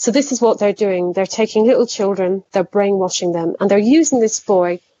 So this is what they're doing. They're taking little children, they're brainwashing them, and they're using this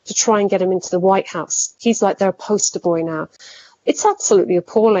boy to try and get him into the White House. He's like their poster boy now. It's absolutely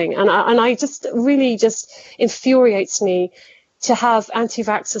appalling. And I just really just infuriates me to have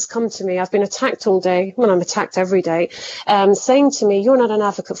anti-vaxxers come to me. I've been attacked all day. Well, I'm attacked every day, saying to me, "You're not an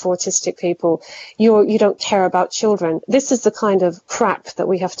advocate for autistic people. You don't care about children." This is the kind of crap that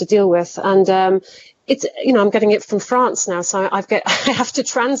we have to deal with. And it's, I'm getting it from France now, so I have to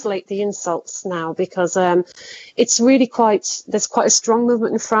translate the insults now because it's really there's quite a strong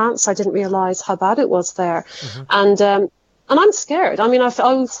movement in France. I didn't realise how bad it was there. Mm-hmm. And I'm scared. I mean,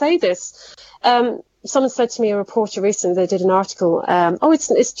 I will say this. Someone said to me, a reporter recently, they did an article,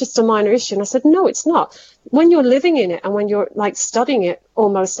 it's just a minor issue. And I said, no, it's not. When you're living in it and when you're studying it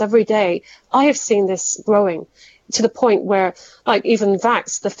almost every day, I have seen this growing to the point where, even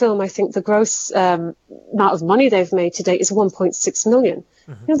Vax, the film, I think the gross amount of money they've made to date is 1.6 million.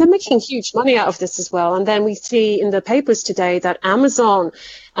 Mm-hmm. They're making huge money out of this as well. And then we see in the papers today that Amazon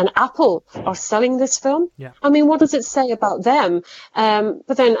and Apple are selling this film. Yeah. I mean, what does it say about them?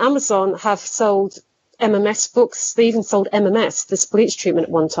 But then Amazon have sold MMS books. They even sold MMS, this bleach treatment,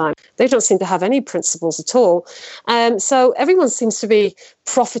 at one time. They don't seem to have any principles at all. So everyone seems to be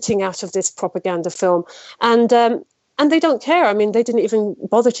profiting out of this propaganda film. And And they don't care. I mean, they didn't even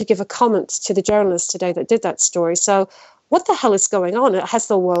bother to give a comment to the journalist today that did that story. So what the hell is going on? Has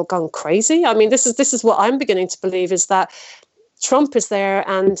the world gone crazy? I mean, this is what I'm beginning to believe, is that Trump is there,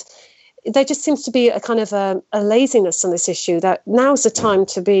 and there just seems to be a kind of a laziness on this issue, that now's the time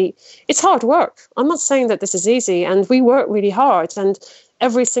to be. It's hard work. I'm not saying that this is easy, and we work really hard. And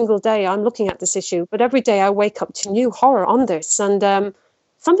every single day I'm looking at this issue, but every day I wake up to new horror on this. And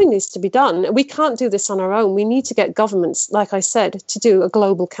something needs to be done. We can't do this on our own. We need to get governments, like I said, to do a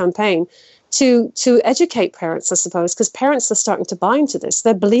global campaign to educate parents, I suppose, because parents are starting to buy into this.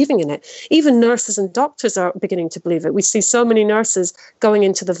 They're believing in it. Even nurses and doctors are beginning to believe it. We see so many nurses going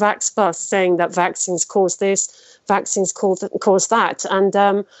into the vax bus saying that vaccines cause this, vaccines cause that.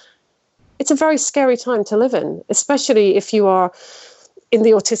 And it's a very scary time to live in, especially if you are in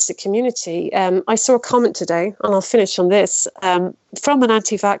the autistic community. I saw a comment today, and I'll finish on this, from an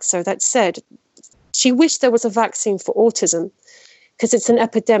anti-vaxxer that said she wished there was a vaccine for autism, because it's an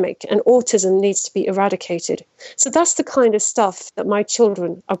epidemic and autism needs to be eradicated. So that's the kind of stuff that my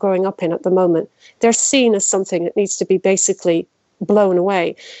children are growing up in at the moment. They're seen as something that needs to be basically blown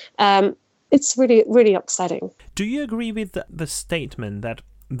away. It's really, really upsetting. Do you agree with the statement that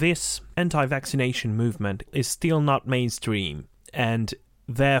this anti-vaccination movement is still not mainstream, and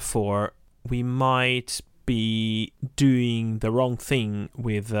therefore we might be doing the wrong thing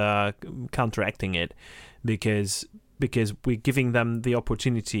with counteracting it, because we're giving them the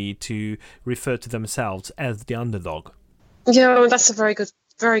opportunity to refer to themselves as the underdog? Yeah, that's a very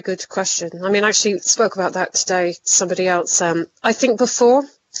good question. I mean, I actually spoke about that today to somebody else. I think before,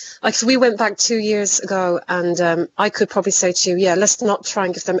 like, if we went back 2 years ago, and I could probably say to you, yeah, let's not try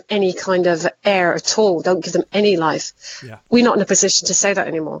and give them any kind of air at all. Don't give them any life. Yeah. We're not in a position to say that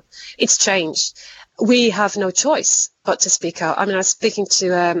anymore. It's changed. We have no choice but to speak out. I mean, I was speaking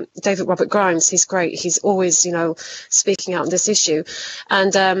to David Robert Grimes. He's great. He's always, speaking out on this issue.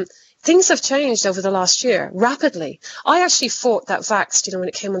 And things have changed over the last year rapidly. I actually thought that vaxxed, when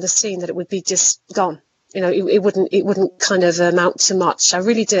it came on the scene, that it would be just gone. It wouldn't kind of amount to much. I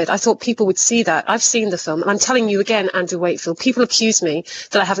really did. I thought people would see that. I've seen the film. And I'm telling you again, Andrew Wakefield, people accuse me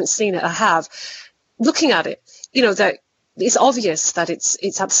that I haven't seen it. I have. Looking at it, that it's obvious that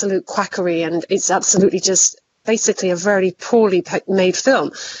it's absolute quackery, and it's absolutely just basically a very poorly made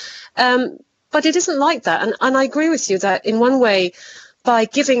film. But it isn't like that. And I agree with you that in one way, by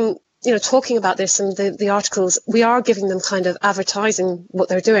giving, talking about this and the articles, we are giving them kind of advertising what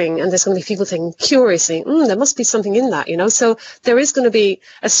they're doing. And there's going to be people thinking curiously, there must be something in that, So there is going to be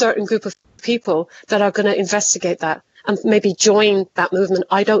a certain group of people that are going to investigate that and maybe join that movement.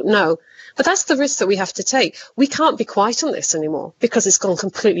 I don't know. But that's the risk that we have to take. We can't be quiet on this anymore because it's gone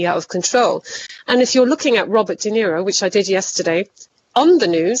completely out of control. And if you're looking at Robert De Niro, which I did yesterday on the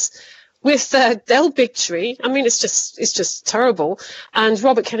news, with Del Bigtree, I mean, it's just terrible. And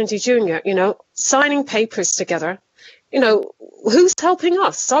Robert Kennedy Jr., signing papers together. Who's helping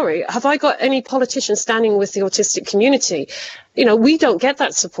us? Sorry, have I got any politician standing with the autistic community? We don't get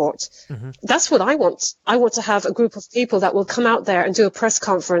that support. Mm-hmm. That's what I want. I want to have a group of people that will come out there and do a press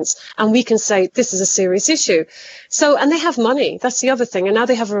conference, and we can say, this is a serious issue. So, and they have money. That's the other thing. And now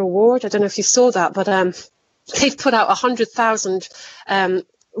they have a reward. I don't know if you saw that, but they've put out 100,000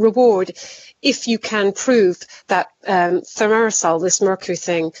 reward if you can prove that thimerosal, this mercury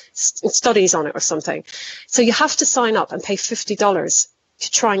thing, studies on it or something. So you have to sign up and pay $50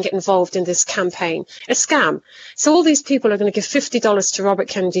 to try and get involved in this campaign. A scam. So all these people are going to give $50 to Robert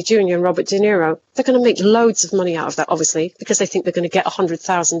Kennedy Jr. and Robert De Niro. They're going to make loads of money out of that, obviously, because they think they're going to get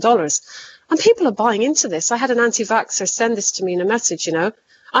 $100,000. And people are buying into this. I had an anti-vaxxer send this to me in a message, And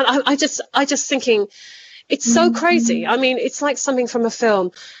I just thinking, it's so crazy. I mean, it's like something from a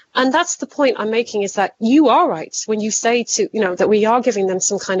film. And that's the point I'm making, is that you are right when you say that we are giving them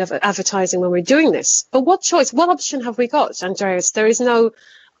some kind of advertising when we're doing this. But what option have we got, Andreas? There is no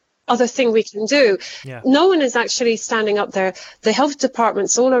other thing we can do. Yeah. No one is actually standing up there. The health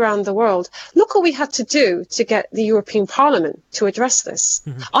departments all around the world. Look what we had to do to get the European Parliament to address this.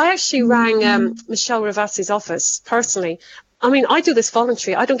 Mm-hmm. I actually rang Michelle Ravassi's office personally. I mean, I do this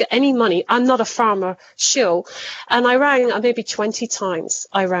voluntary. I don't get any money. I'm not a farmer shill. And I rang maybe 20 times.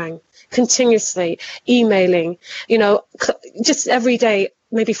 I rang continuously, emailing, just every day,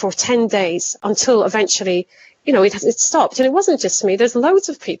 maybe for 10 days until eventually, it stopped. And it wasn't just me. There's loads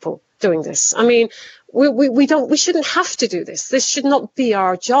of people doing this. I mean, we shouldn't have to do this. This should not be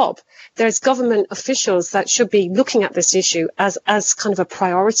our job. There's government officials that should be looking at this issue as kind of a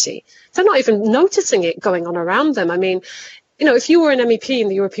priority. They're not even noticing it going on around them. I mean, if you were an MEP in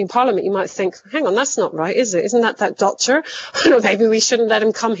the European Parliament, you might think, hang on, that's not right, is it? Isn't that doctor? Maybe we shouldn't let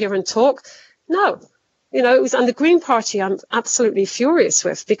him come here and talk. No, You know, it was, and the Green Party I'm absolutely furious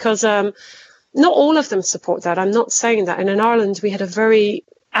with, because not all of them support that. I'm not saying that. And in Ireland, we had a very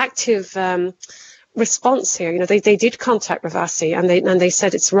active response here. You know, they did contact Ravasi, and they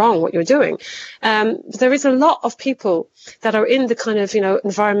said it's wrong what you're doing. There is a lot of people that are in the kind of, you know,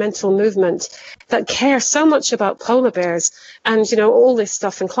 environmental movement that care so much about polar bears and, you know, all this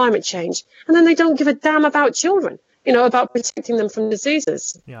stuff and climate change, and then they don't give a damn about children, you know, about protecting them from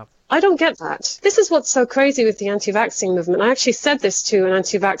diseases. Yeah. I don't get that. This is what's so crazy with the anti-vaccine movement. I actually said this to an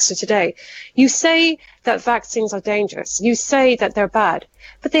anti-vaxxer today. You say that vaccines are dangerous. You say that they're bad,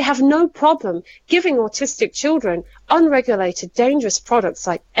 but they have no problem giving autistic children unregulated, dangerous products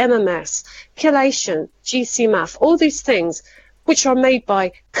like MMS, chelation, GC-MAF, all these things, which are made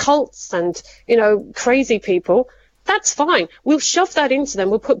by cults and, you know, crazy people. That's fine. We'll shove that into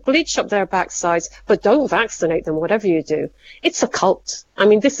them. We'll put bleach up their backsides, but don't vaccinate them, whatever you do. It's a cult. I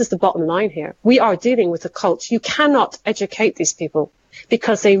mean, this is the bottom line here. We are dealing with a cult. You cannot educate these people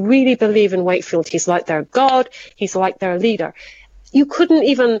because they really believe in Wakefield. He's like their God. He's like their leader. You couldn't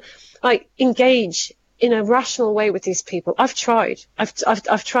even engage in a rational way with these people. I've tried.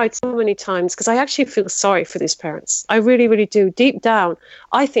 I've tried so many times, because I actually feel sorry for these parents. I really, really do. Deep down,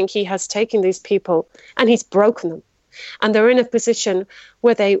 I think he has taken these people and he's broken them. And they're in a position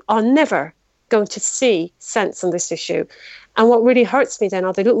where they are never going to see sense on this issue. And what really hurts me then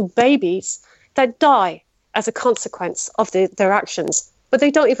are the little babies that die as a consequence of their actions. But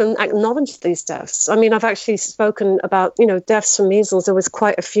they don't even acknowledge these deaths. I mean, I've actually spoken about, you know, deaths from measles. There was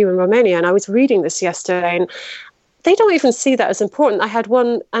quite a few in Romania, and I was reading this yesterday, and they don't even see that as important. I had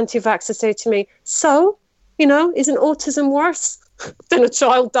one anti-vaxxer say to me, so, you know, isn't autism worse than a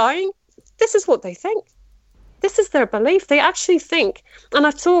child dying? This is what they think. This is their belief. They actually think, and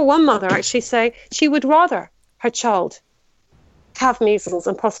I saw one mother actually say she would rather her child have measles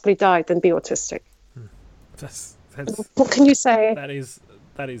and possibly die than be autistic. That's What can you say? that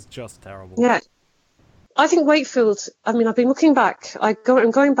is just terrible. Yeah. I think Wakefield, I mean, I've been looking back. I'm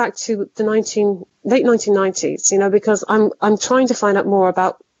going back to the late 1990s, you know, because I'm trying to find out more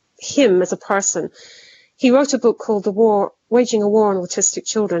about him as a person. He wrote a book called Waging a War on Autistic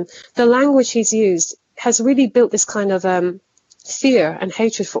Children. The language he's used has really built this kind of fear and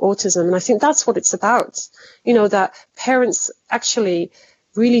hatred for autism. And I think that's what it's about. You know, that parents actually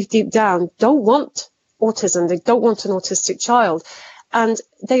really deep down don't want autism. They don't want an autistic child. And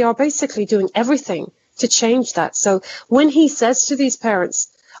they are basically doing everything to change that. So when he says to these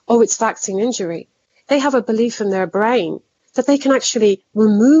parents, oh, it's vaccine injury, they have a belief in their brain that they can actually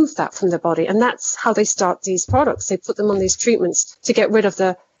remove that from their body. And that's how they start these products. They put them on these treatments to get rid of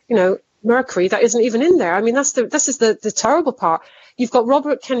the, you know, mercury that isn't even in there. I mean, this is the terrible part. You've got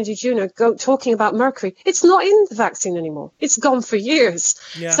Robert Kennedy Jr. talking about mercury. It's not in the vaccine anymore. It's gone for years.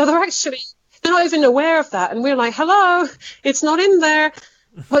 Yeah. So they're not even aware of that. And we're like, hello, it's not in there.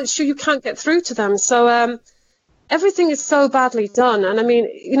 But sure, you can't get through to them. So everything is so badly done. And I mean,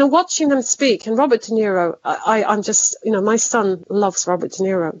 you know, watching them speak, and Robert De Niro, I'm just, you know, my son loves Robert De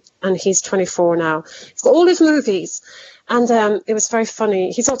Niro, and he's 24 now. He's got all his movies. And it was very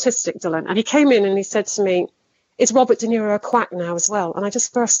funny. He's autistic, Dylan. And he came in and he said to me, is Robert De Niro a quack now as well? And I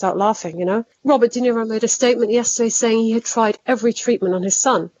just burst out laughing, you know. Robert De Niro made a statement yesterday saying he had tried every treatment on his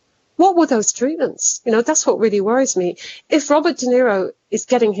son. What were those treatments? You know, that's what really worries me. If Robert De Niro is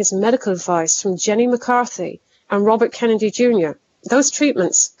getting his medical advice from Jenny McCarthy and Robert Kennedy Jr., those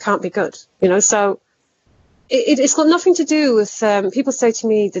treatments can't be good, you know. So it's got nothing to do with, people say to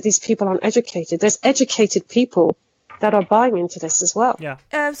me that these people aren't educated. There's educated people that are buying into this as well. Yeah.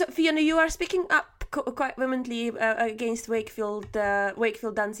 So Fiona, you are speaking up quite vehemently against Wakefield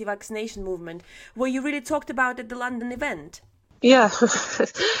anti-vaccination movement. Were you really talked about at the London event? Yeah,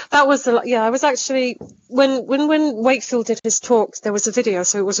 that was I was actually when Wakefield did his talk, there was a video,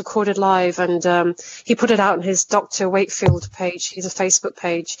 so it was recorded live, and he put it out on his Dr. Wakefield page. He's a Facebook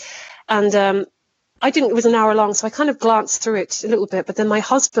page, and it was an hour long, so I kind of glanced through it a little bit, but then my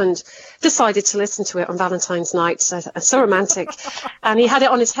husband decided to listen to it on Valentine's night, so romantic, and he had it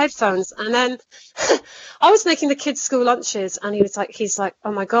on his headphones, and then I was making the kids' school lunches, and he's like,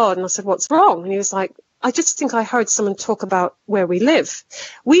 oh my God, and I said, what's wrong? And he was like, I just think I heard someone talk about where we live.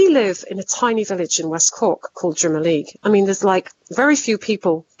 We live in a tiny village in West Cork called Drimoleague. I mean, there's like very few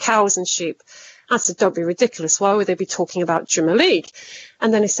people, cows and sheep. I said, don't be ridiculous. Why would they be talking about Drimoleague?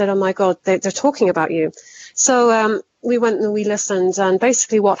 And then he said, oh my God, they're talking about you. So we went and we listened. And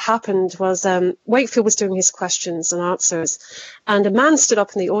basically what happened was Wakefield was doing his questions and answers. And a man stood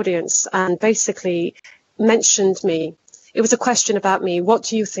up in the audience and basically mentioned me. It was a question about me. What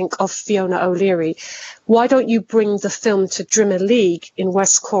do you think of Fiona O'Leary? Why don't you bring the film to Drimoleague in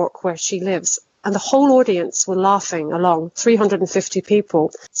West Cork where she lives? And the whole audience were laughing along, 350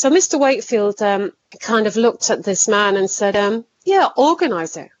 people. So Mr. Wakefield kind of looked at this man and said, yeah,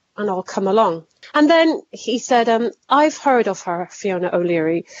 organise it and I'll come along. And then he said, I've heard of her, Fiona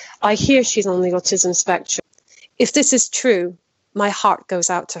O'Leary. I hear she's on the autism spectrum. If this is true, my heart goes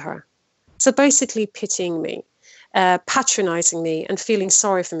out to her. So basically pitying me, patronising me and feeling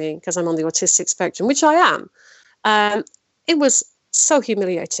sorry for me because I'm on the autistic spectrum, which I am. It was so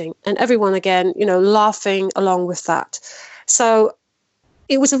humiliating. And everyone, again, laughing along with that. So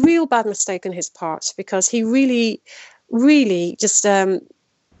it was a real bad mistake on his part because he really, really just,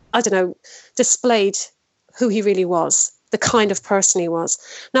 displayed who he really was, the kind of person he was.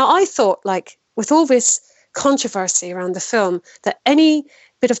 Now, I thought, with all this controversy around the film, that any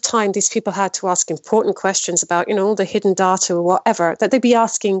bit of time these people had to ask important questions about, all the hidden data or whatever, that they'd be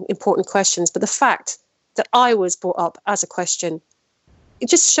asking important questions. But the fact that I was brought up as a question, it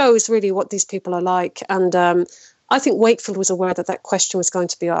just shows really what these people are like. And I think Wakefield was aware that that question was going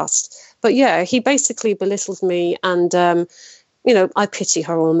to be asked. But yeah, he basically belittled me and, I pity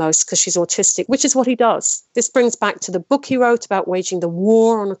her almost because she's autistic, which is what he does. This brings back to the book he wrote about waging the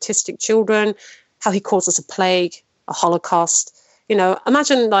war on autistic children, how he calls us a plague, a Holocaust.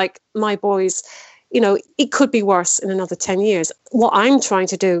 Imagine my boys, it could be worse in another 10 years. What I'm trying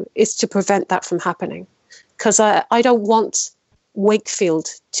to do is to prevent that from happening because I don't want Wakefield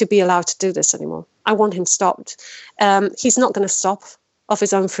to be allowed to do this anymore. I want him stopped. He's not going to stop of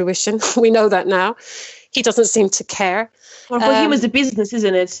his own fruition. We know that now. He doesn't seem to care. Well, for him, it's a business,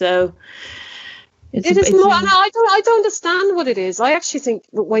 isn't it? So it is more. And I don't understand what it is. I actually think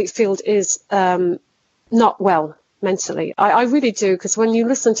that Wakefield is not well mentally. I really do, because when you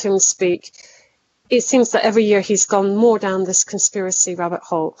listen to him speak, it seems that every year he's gone more down this conspiracy rabbit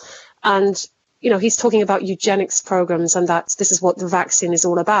hole. And, he's talking about eugenics programs and that this is what the vaccine is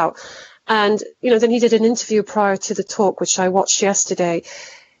all about. And, then he did an interview prior to the talk, which I watched yesterday,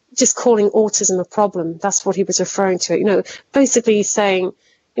 just calling autism a problem. That's what he was referring to. Basically saying,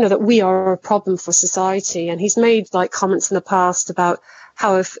 that we are a problem for society. And he's made comments in the past about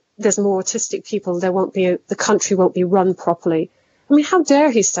how if there's more autistic people, the country won't be run properly. I mean, how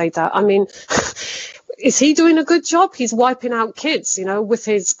dare he say that? I mean, is he doing a good job? He's wiping out kids, with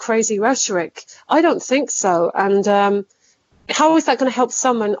his crazy rhetoric. I don't think so. And how is that going to help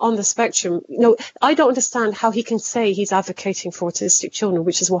someone on the spectrum? I don't understand how he can say he's advocating for autistic children,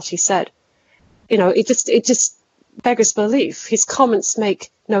 which is what he said. It just beggars belief. His comments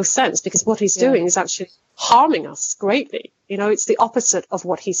make no sense because what he's doing is actually harming us greatly. It's the opposite of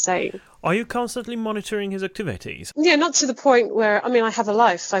what he's saying. Are you constantly monitoring his activities? Yeah, not to the point where, I have a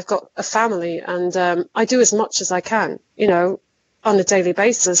life. I've got a family and I do as much as I can, on a daily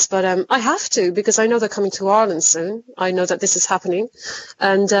basis. But I have to because I know they're coming to Ireland soon. I know that this is happening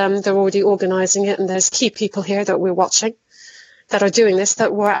and they're already organising it. And there's key people here that we're watching that are doing this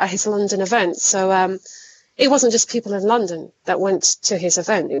that were at his London event. So it wasn't just people in London that went to his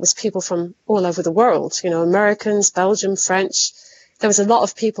event. It was people from all over the world, Americans, Belgium, French. There was a lot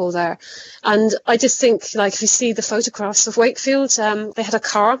of people there. And I just think, if you see the photographs of Wakefield, they had a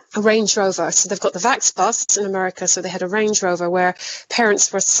car, a Range Rover. So they've got the Vax bus in America. So they had a Range Rover where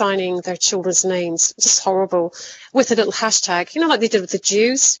parents were signing their children's names. Just horrible. With a little hashtag, like they did with the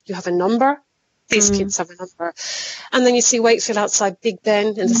Jews. You have a number. These kids have a number. And then you see Wakefield outside Big Ben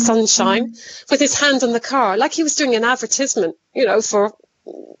in the sunshine with his hand on the car, like he was doing an advertisement, for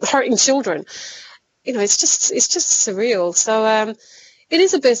hurting children. It's just surreal. So it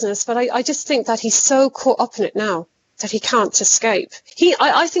is a business, but I just think that he's so caught up in it now that he can't escape.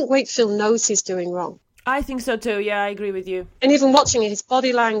 I think Wakefield knows he's doing wrong. I think so too. Yeah, I agree with you. And even watching his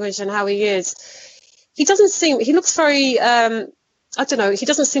body language and how he is, he looks very... I don't know, he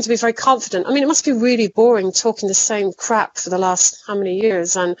doesn't seem to be very confident. It must be really boring talking the same crap for the last how many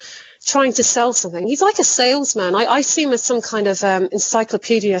years and trying to sell something. He's like a salesman. I see him as some kind of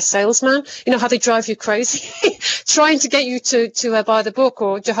encyclopedia salesman. How they drive you crazy, trying to get you to buy the book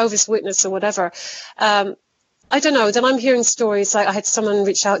or Jehovah's Witness or whatever. I don't know. Then I'm hearing stories. I had someone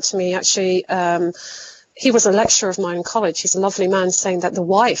reach out to me, actually, he was a lecturer of mine in college. He's a lovely man, saying that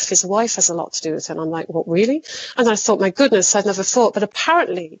his wife has a lot to do with it. And I'm like, what, really? And I thought, my goodness, I'd never thought. But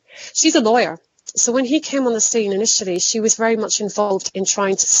apparently, she's a lawyer. So when he came on the scene initially, she was very much involved in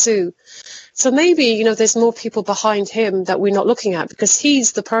trying to sue. So maybe, there's more people behind him that we're not looking at because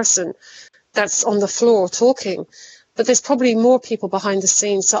he's the person that's on the floor talking. But there's probably more people behind the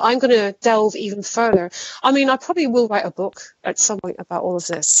scenes. So I'm going to delve even further. I probably will write a book at some point about all of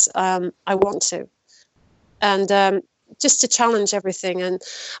this. I want to. And just to challenge everything. And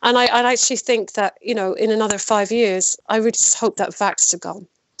I actually think that, in another 5 years, I really just hope that Vax are gone.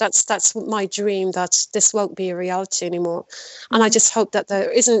 That's my dream, that this won't be a reality anymore. And I just hope that there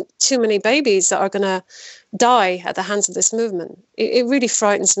isn't too many babies that are going to die at the hands of this movement. It really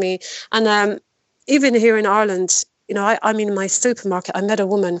frightens me. And even here in Ireland, I'm in my supermarket. I met a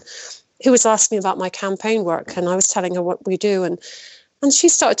woman who was asking me about my campaign work, and I was telling her what we do, and she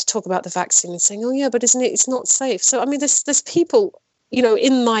started to talk about the vaccine and saying, "Oh yeah, but isn't it? It's not safe." So I mean, there's people,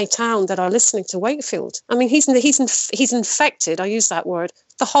 in my town that are listening to Wakefield. I mean, he's infected. I use that word.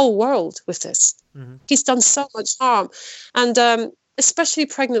 The whole world with this. Mm-hmm. He's done so much harm, and especially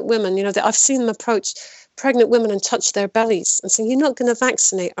pregnant women. That I've seen them approach pregnant women and touch their bellies and say, "You're not going to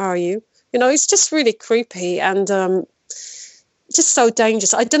vaccinate, are you?" It's just really creepy and just so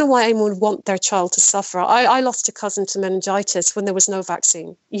dangerous. I don't know why anyone would want their child to suffer. I lost a cousin to meningitis when there was no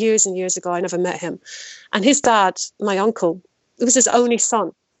vaccine years and years ago. I never met him. And his dad, my uncle, it was his only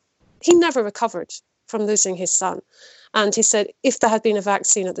son. He never recovered from losing his son. And he said if there had been a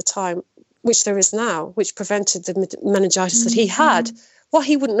vaccine at the time, which there is now, which prevented the meningitis that he had, what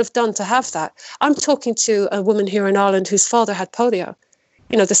he wouldn't have done to have that. I'm talking to a woman here in Ireland whose father had polio.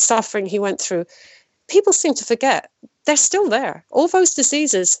 The suffering he went through. People seem to forget they're still there. All those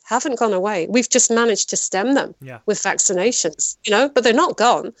diseases haven't gone away. We've just managed to stem them with vaccinations, but they're not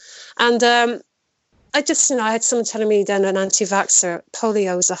gone. And I just, I had someone telling me then, an anti-vaxxer,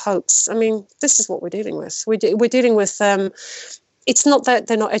 polio is a hoax. I mean, this is what we're dealing with. We're dealing with, it's not that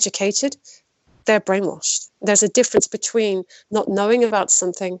they're not educated, they're brainwashed. There's a difference between not knowing about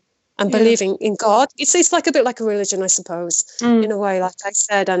something and believing in God. It's like a bit like a religion, I suppose, in a way, like I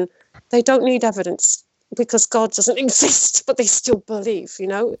said, and they don't need evidence because God doesn't exist, but they still believe,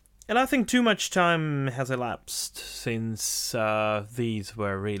 And I think too much time has elapsed since these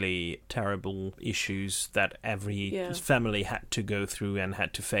were really terrible issues that every family had to go through and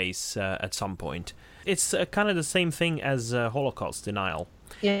had to face at some point. It's kind of the same thing as Holocaust denial.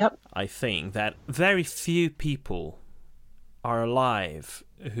 Yep. I think that very few people are alive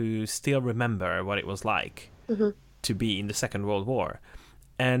who still remember what it was like to be in the Second World War.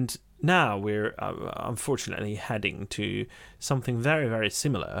 And now we're unfortunately heading to something very, very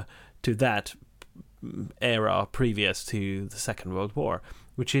similar to that era previous to the Second World War,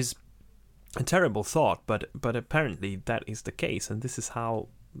 which is a terrible thought, but apparently that is the case, and this is how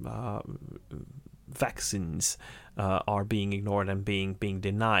vaccines are being ignored and being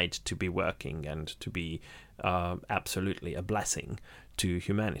denied to be working and to be absolutely a blessing to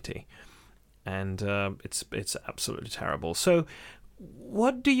humanity. And it's absolutely terrible. So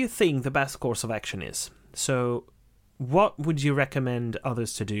what do you think the best course of action is? So what would you recommend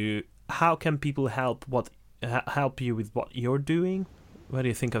others to do? How can people help you with what you're doing? What do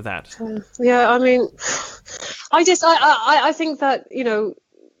you think of that? I mean, I think that,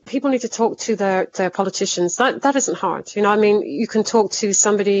 people need to talk to their politicians. That isn't hard. I mean, you can talk to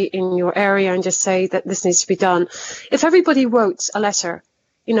somebody in your area and just say that this needs to be done. If everybody wrote a letter,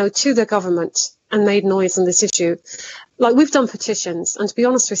 to the government and made noise on this issue, like we've done petitions, and to be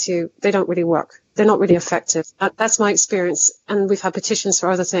honest with you, they don't really work. They're not really effective. That's my experience. And we've had petitions for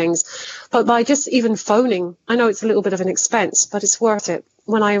other things. But by just even phoning, I know it's a little bit of an expense, but it's worth it.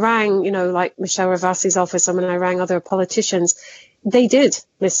 When I rang, like Michelle Ravasi's office, and when I rang other politicians, they did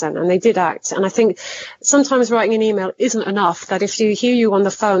listen and they did act. And I think sometimes writing an email isn't enough, that if you hear you on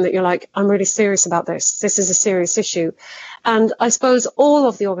the phone that you're like, I'm really serious about this. This is a serious issue. And I suppose all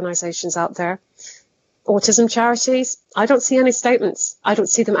of the organisations out there, autism charities, I don't see any statements. I don't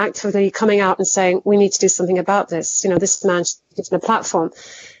see them actively coming out and saying, we need to do something about this. This man should be given a platform.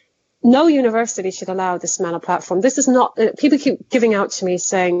 No university should allow this man a platform. This is not, people keep giving out to me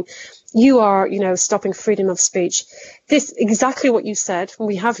saying, you are, stopping freedom of speech. This, exactly what you said,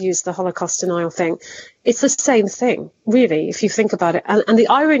 we have used the Holocaust denial thing. It's the same thing, really, if you think about it. And the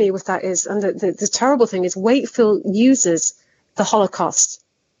irony with that is, and the terrible thing is, Wakefield uses the Holocaust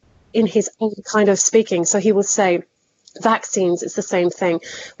in his own kind of speaking. So he will say, vaccines, it's the same thing,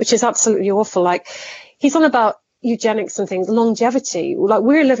 which is absolutely awful. Like, he's on about eugenics and things, longevity. Like,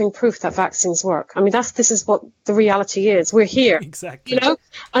 we're living proof that vaccines work. I mean, this is what the reality is. We're here. Exactly.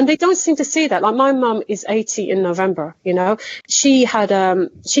 And they don't seem to see that. Like, my mum is 80 in November, She had,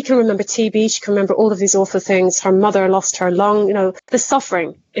 she can remember TB. She can remember all of these awful things. Her mother lost her lung, the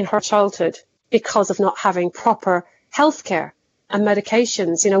suffering in her childhood because of not having proper healthcare and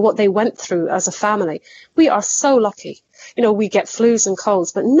medications, what they went through as a family. We are so lucky. We get flus and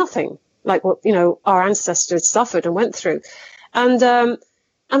colds, but nothing like what, our ancestors suffered and went through. And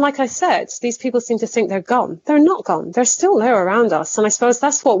like I said, these people seem to think they're gone. They're not gone. They're still there around us. And I suppose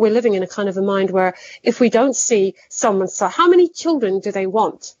that's what we're living in, a kind of a mind where if we don't see someone suffer, how many children do they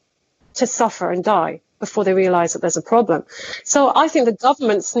want to suffer and die? before they realise that there's a problem. So I think the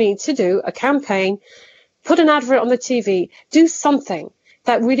governments need to do a campaign, put an advert on the TV, do something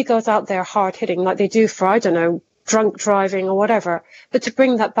that really goes out there hard hitting, like they do for, I don't know, drunk driving or whatever, but to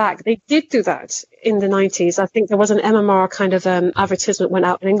bring that back. They did do that in the 90s. I think there was an MMR kind of advertisement went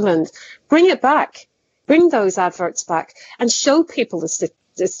out in England. Bring it back. Bring those adverts back and show people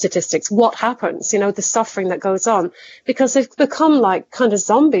the statistics, what happens, the suffering that goes on, because they've become like kind of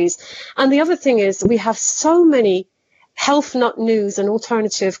zombies. And the other thing is we have so many health nut news and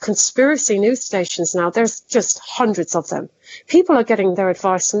alternative conspiracy news stations now. There's just hundreds of them. People are getting their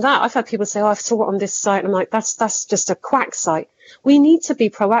advice from that. I've had people say, I saw it on this site. And I'm like, that's just a quack site. We need to be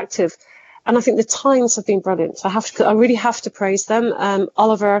proactive. And I think the Times have been brilliant. I really have to praise them.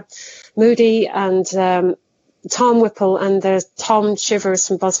 Oliver Moody and Tom Whipple and there's Tom Shivers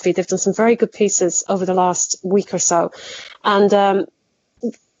from BuzzFeed. They've done some very good pieces over the last week or so. And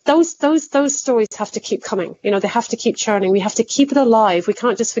those stories have to keep coming. They have to keep churning. We have to keep it alive. We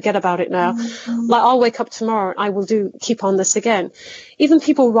can't just forget about it now. Like I'll wake up tomorrow and I will keep on this again. Even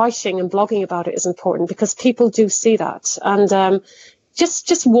people writing and blogging about it is important because people do see that. And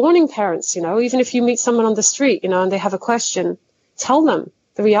just warning parents, even if you meet someone on the street, and they have a question, tell them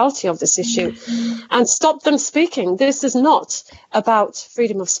the reality of this issue and stop them speaking. This is not about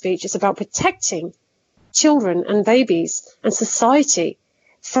freedom of speech. It's about protecting children and babies and society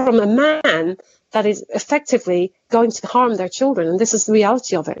from a man that is effectively going to harm their children. And this is the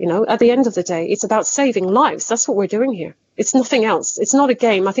reality of it. At the end of the day, it's about saving lives. That's what we're doing here. It's nothing else. It's not a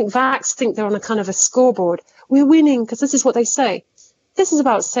game. I think Vax think they're on a kind of a scoreboard. We're winning because this is what they say. This is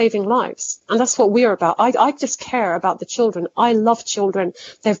about saving lives. And that's what we're about. I just care about the children. I love children.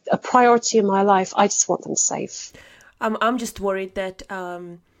 They're a priority in my life. I just want them safe. I'm just worried that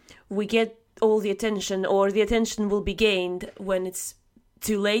we get all the attention, or the attention will be gained when it's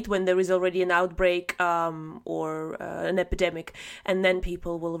too late, when there is already an outbreak or an epidemic, and then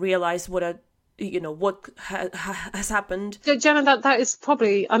people will realize what has happened. Jenna, that is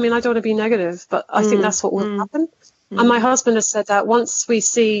probably, I don't want to be negative, but I think that's what will happen. And my husband has said that once we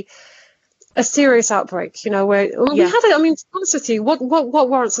see a serious outbreak, where we had it, to be honest with you, what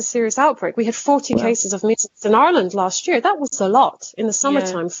warrants a serious outbreak? We had 40 cases of measles in Ireland last year. That was a lot in the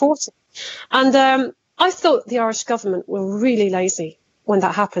summertime, 40. And I thought the Irish government were really lazy when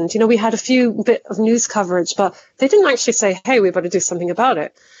that happened. We had a few bit of news coverage, but they didn't actually say, hey, we better do something about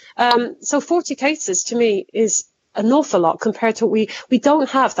it. So 40 cases to me is an awful lot compared to we don't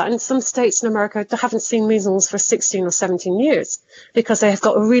have that. In some states in America, they haven't seen measles for 16 or 17 years because they have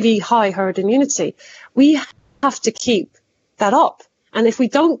got a really high herd immunity. We have to keep that up. And if we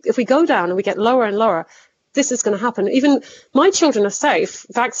go down and we get lower and lower, this is going to happen. Even my children are safe,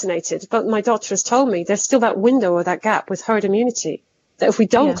 vaccinated, but my doctor has told me there's still that window or that gap with herd immunity, that if we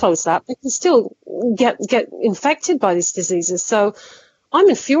don't close that, they can still get infected by these diseases. So I'm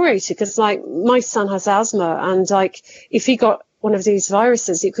infuriated because, my son has asthma, and, if he got one of these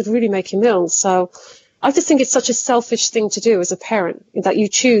viruses, it could really make him ill. So I just think it's such a selfish thing to do as a parent, that you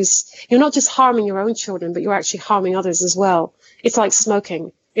choose. You're not just harming your own children, but you're actually harming others as well. It's like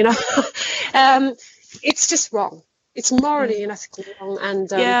smoking, It's just wrong. It's morally and ethically wrong. And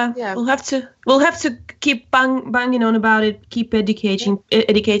we'll have to keep banging on about it. Keep educating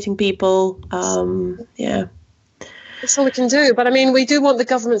people. That's all we can do. But we do want the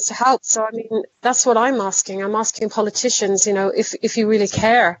governments to help. So that's what I'm asking. I'm asking politicians, if you really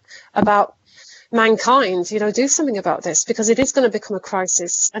care about mankind, do something about this, because it is going to become a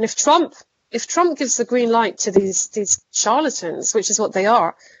crisis. And if Trump gives the green light to these charlatans, which is what they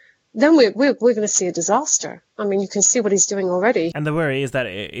are, then we're going to see a disaster. You can see what he's doing already. And the worry is that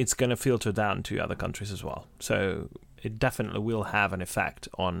it's going to filter down to other countries as well. So it definitely will have an effect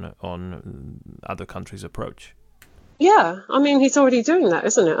on other countries' approach. Yeah, he's already doing that,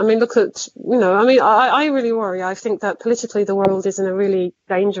 isn't it? Look at, I really worry. I think that politically the world is in a really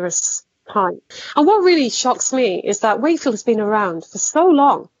dangerous time. And what really shocks me is that Wakefield has been around for so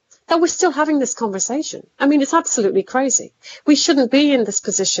long that we're still having this conversation. It's absolutely crazy. We shouldn't be in this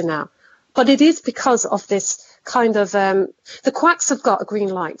position now. But it is because of this kind of, the quacks have got a green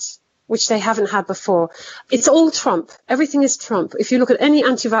light, which they haven't had before. It's all Trump. Everything is Trump. If you look at any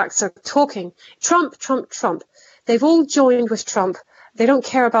anti-vaxxer talking, Trump, Trump, Trump. They've all joined with Trump. They don't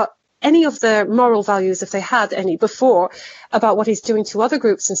care about any of their moral values, if they had any before, about what he's doing to other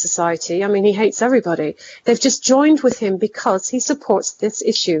groups in society. He hates everybody. They've just joined with him because he supports this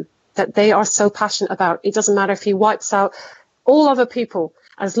issue that they are so passionate about. It doesn't matter if he wipes out all other people.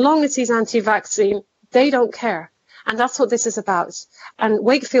 As long as he's anti-vaccine, they don't care. And that's what this is about. And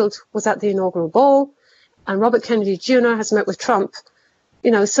Wakefield was at the inaugural ball, and Robert Kennedy Jr. has met with Trump.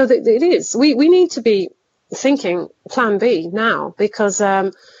 So that it is. We need to be thinking plan B now, because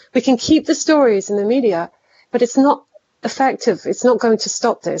we can keep the stories in the media, but it's not effective. It's not going to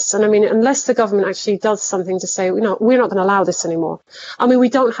stop this. And I mean, unless the government actually does something to say, we're not going to allow this anymore. I mean, we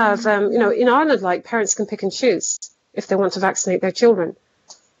don't have, in Ireland, like, parents can pick and choose if they want to vaccinate their children.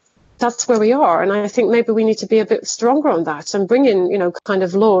 That's where we are. And I think maybe we need to be a bit stronger on that and bring in, kind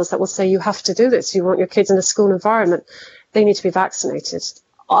of laws that will say you have to do this. You want your kids in a school environment, they need to be vaccinated.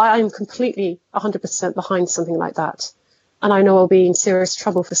 I'm completely 100% behind something like that. And I know I'll be in serious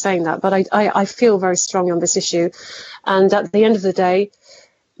trouble for saying that, but I feel very strongly on this issue. And at the end of the day,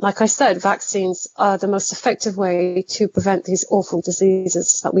 like I said, vaccines are the most effective way to prevent these awful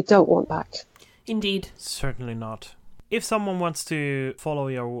diseases that we don't want back. Indeed. Certainly not. If someone wants to follow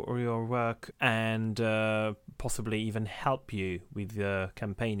your work and possibly even help you with the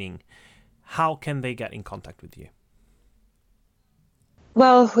campaigning, how can they get in contact with you?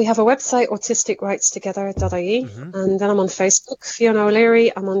 Well, we have a website, autisticrightstogether.ie, and then I'm on Facebook, Fiona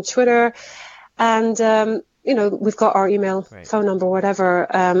O'Leary. I'm on Twitter, and we've got our email, phone number, whatever.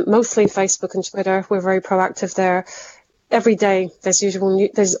 Mostly Facebook and Twitter. We're very proactive there. Every day,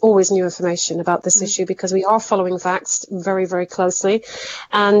 there's always new information about this issue, because we are following Vaxxed very, very closely,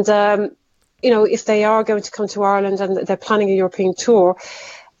 and if they are going to come to Ireland and they're planning a European tour,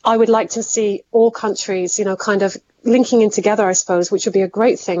 I would like to see all countries, kind of linking in together, I suppose, which would be a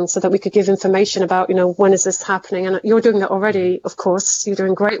great thing, so that we could give information about, when is this happening? And you're doing that already, of course. You're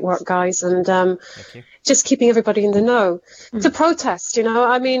doing great work, guys, and just keeping everybody in the know. To protest,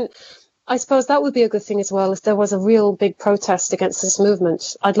 I mean, I suppose that would be a good thing as well, if there was a real big protest against this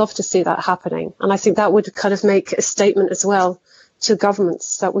movement. I'd love to see that happening. And I think that would kind of make a statement as well to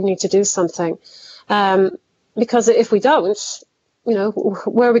governments that we need to do something. Because if we don't,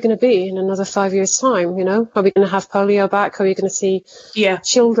 where are we going to be in another 5 years' time? Are we going to have polio back? Are we going to see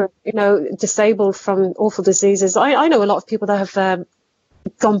children, disabled from awful diseases? I know a lot of people that have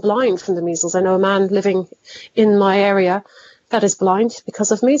gone blind from the measles. I know a man living in my area that is blind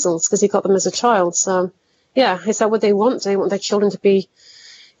because of measles, because he got them as a child. So, is that what they want? Do they want their children to be,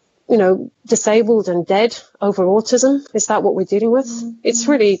 disabled and dead over autism? Is that what we're dealing with? It's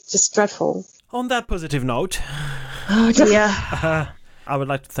really just dreadful. On that positive note, Yeah. I would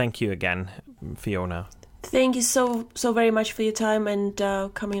like to thank you again, Fiona. Thank you so very much for your time and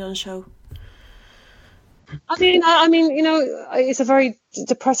coming on the show. I mean, it's a very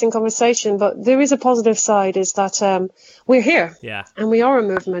depressing conversation, but there is a positive side, is that we're here, and we are a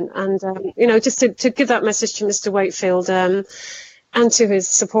movement, and just to give that message to Mr. Wakefield and to his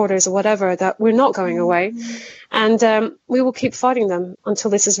supporters or whatever, that we're not going away, and we will keep fighting them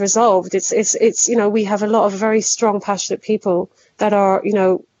until this is resolved. It's we have a lot of very strong, passionate people that are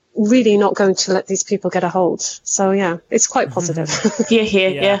really not going to let these people get a hold. So it's quite positive.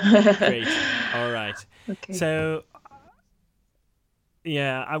 Yeah. Great. All right. Okay. So,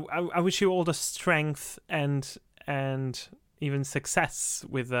 I wish you all the strength and even success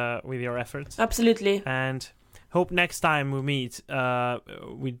with your efforts. Absolutely. And hope next time we meet,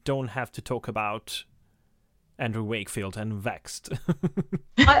 we don't have to talk about Andrew Wakefield and Vaxxed.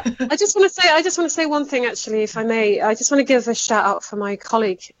 I just want to say one thing, actually, if I may. I just want to give a shout out for my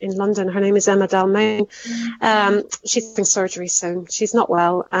colleague in London. Her name is Emma Dalmain. She's having surgery soon. She's not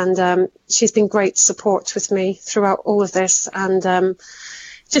well, and she's been great support with me throughout all of this. And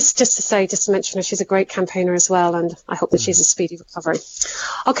just to mention her, she's a great campaigner as well, and I hope that she's a speedy recovery.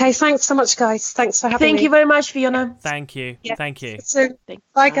 Okay, thanks so much, guys. Thanks for having me. Thank you very much, Fiona. Thank you. Yeah. Thank you. Soon.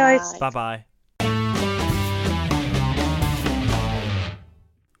 Bye, guys. Bye-bye.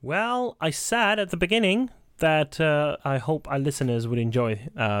 Well, I said at the beginning that I hope our listeners would enjoy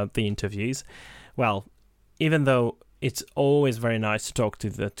the interviews. Well, even though it's always very nice to talk to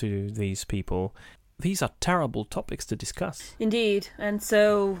these people, these are terrible topics to discuss. Indeed. And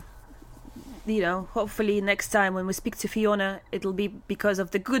so, hopefully next time when we speak to Fiona, it'll be because of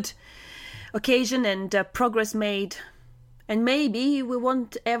the good occasion and progress made. And maybe we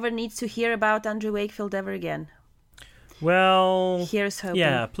won't ever need to hear about Andrew Wakefield ever again. Well, here's hoping.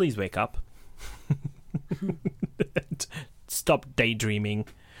 Yeah, please wake up. Stop daydreaming.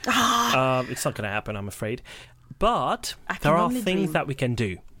 It's not going to happen, I'm afraid. But there are things that we can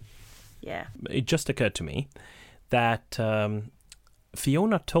do. Yeah. It just occurred to me that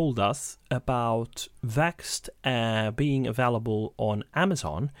Fiona told us about Vaxxed being available on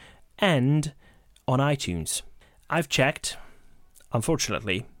Amazon and on iTunes. I've checked.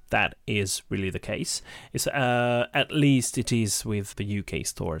 Unfortunately, that is really the case. It's at least it is with the UK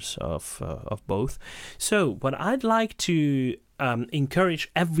stores of both. So what I'd like to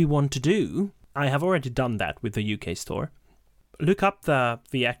encourage everyone to do, I have already done that with the UK store. look up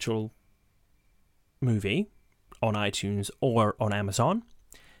the actual movie on iTunes or on Amazon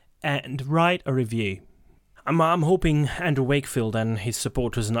and write a review. I'm hoping Andrew Wakefield and his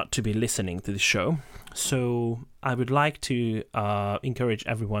supporters not to be listening to the show, so I would like to encourage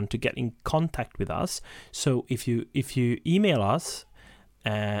everyone to get in contact with us. So if you email us,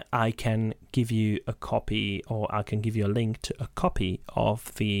 I can give you a copy, or I can give you a link to a copy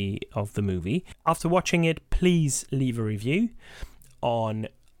of the movie. After watching it, please leave a review on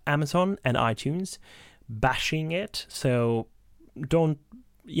Amazon and iTunes, bashing it. So don't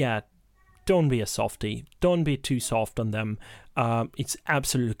be a softie. Don't be too soft on them. It's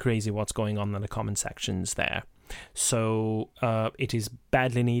absolutely crazy what's going on in the comment sections there. So it is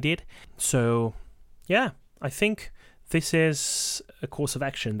badly needed. So yeah, I think this is a course of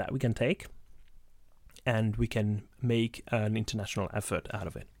action that we can take, and we can make an international effort out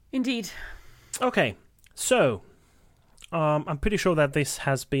of it. Indeed. Okay, so I'm pretty sure that this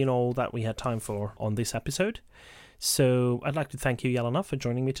has been all that we had time for on this episode. So I'd like to thank you, Jelena, for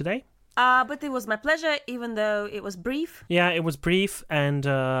joining me today. But it was my pleasure, even though it was brief. Yeah, it was brief, and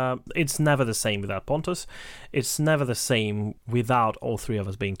it's never the same without Pontus. It's never the same without all three of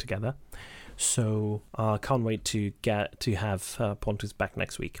us being together. So I can't wait to have Pontus back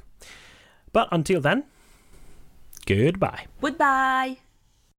next week. But until then, goodbye. Goodbye.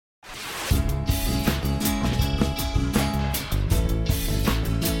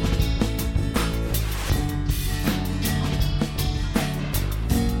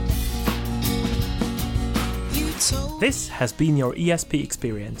 This has been your ESP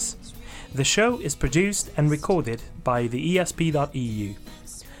experience. The show is produced and recorded by TheESP.eu.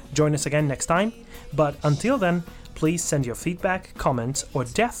 Join us again next time, but until then, please send your feedback, comments, or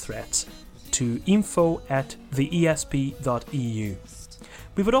death threats to info@theesp.eu.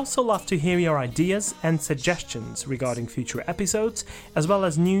 We would also love to hear your ideas and suggestions regarding future episodes, as well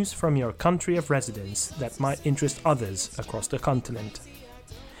as news from your country of residence that might interest others across the continent.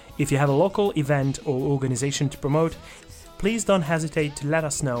 If you have a local event or organization to promote, please don't hesitate to let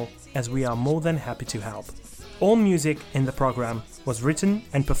us know, as we are more than happy to help. All music in the program was written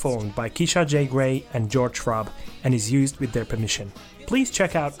and performed by Keisha J. Gray and George Schwab and is used with their permission. Please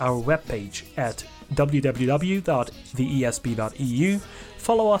check out our webpage at www.theesp.eu,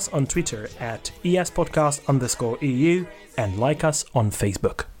 follow us on Twitter at espodcast_EU, and like us on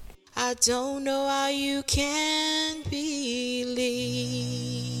Facebook. I don't know how you can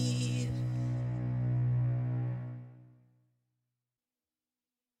believe.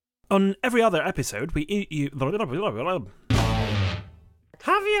 On every other episode, we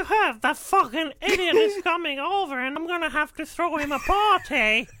Have you heard? That fucking idiot is coming over and I'm gonna have to throw him a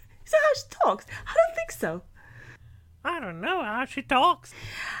party. Is that how she talks? I don't think so. I don't know how she talks.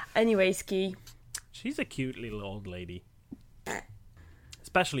 Anyway, Ski. She's a cute little old lady.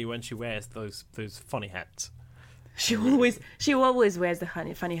 Especially when she wears those funny hats. She always wears the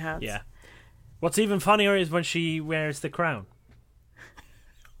funny hats. Yeah. What's even funnier is when she wears the crown.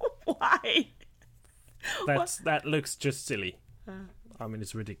 Why? That looks just silly. I mean,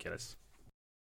 it's ridiculous.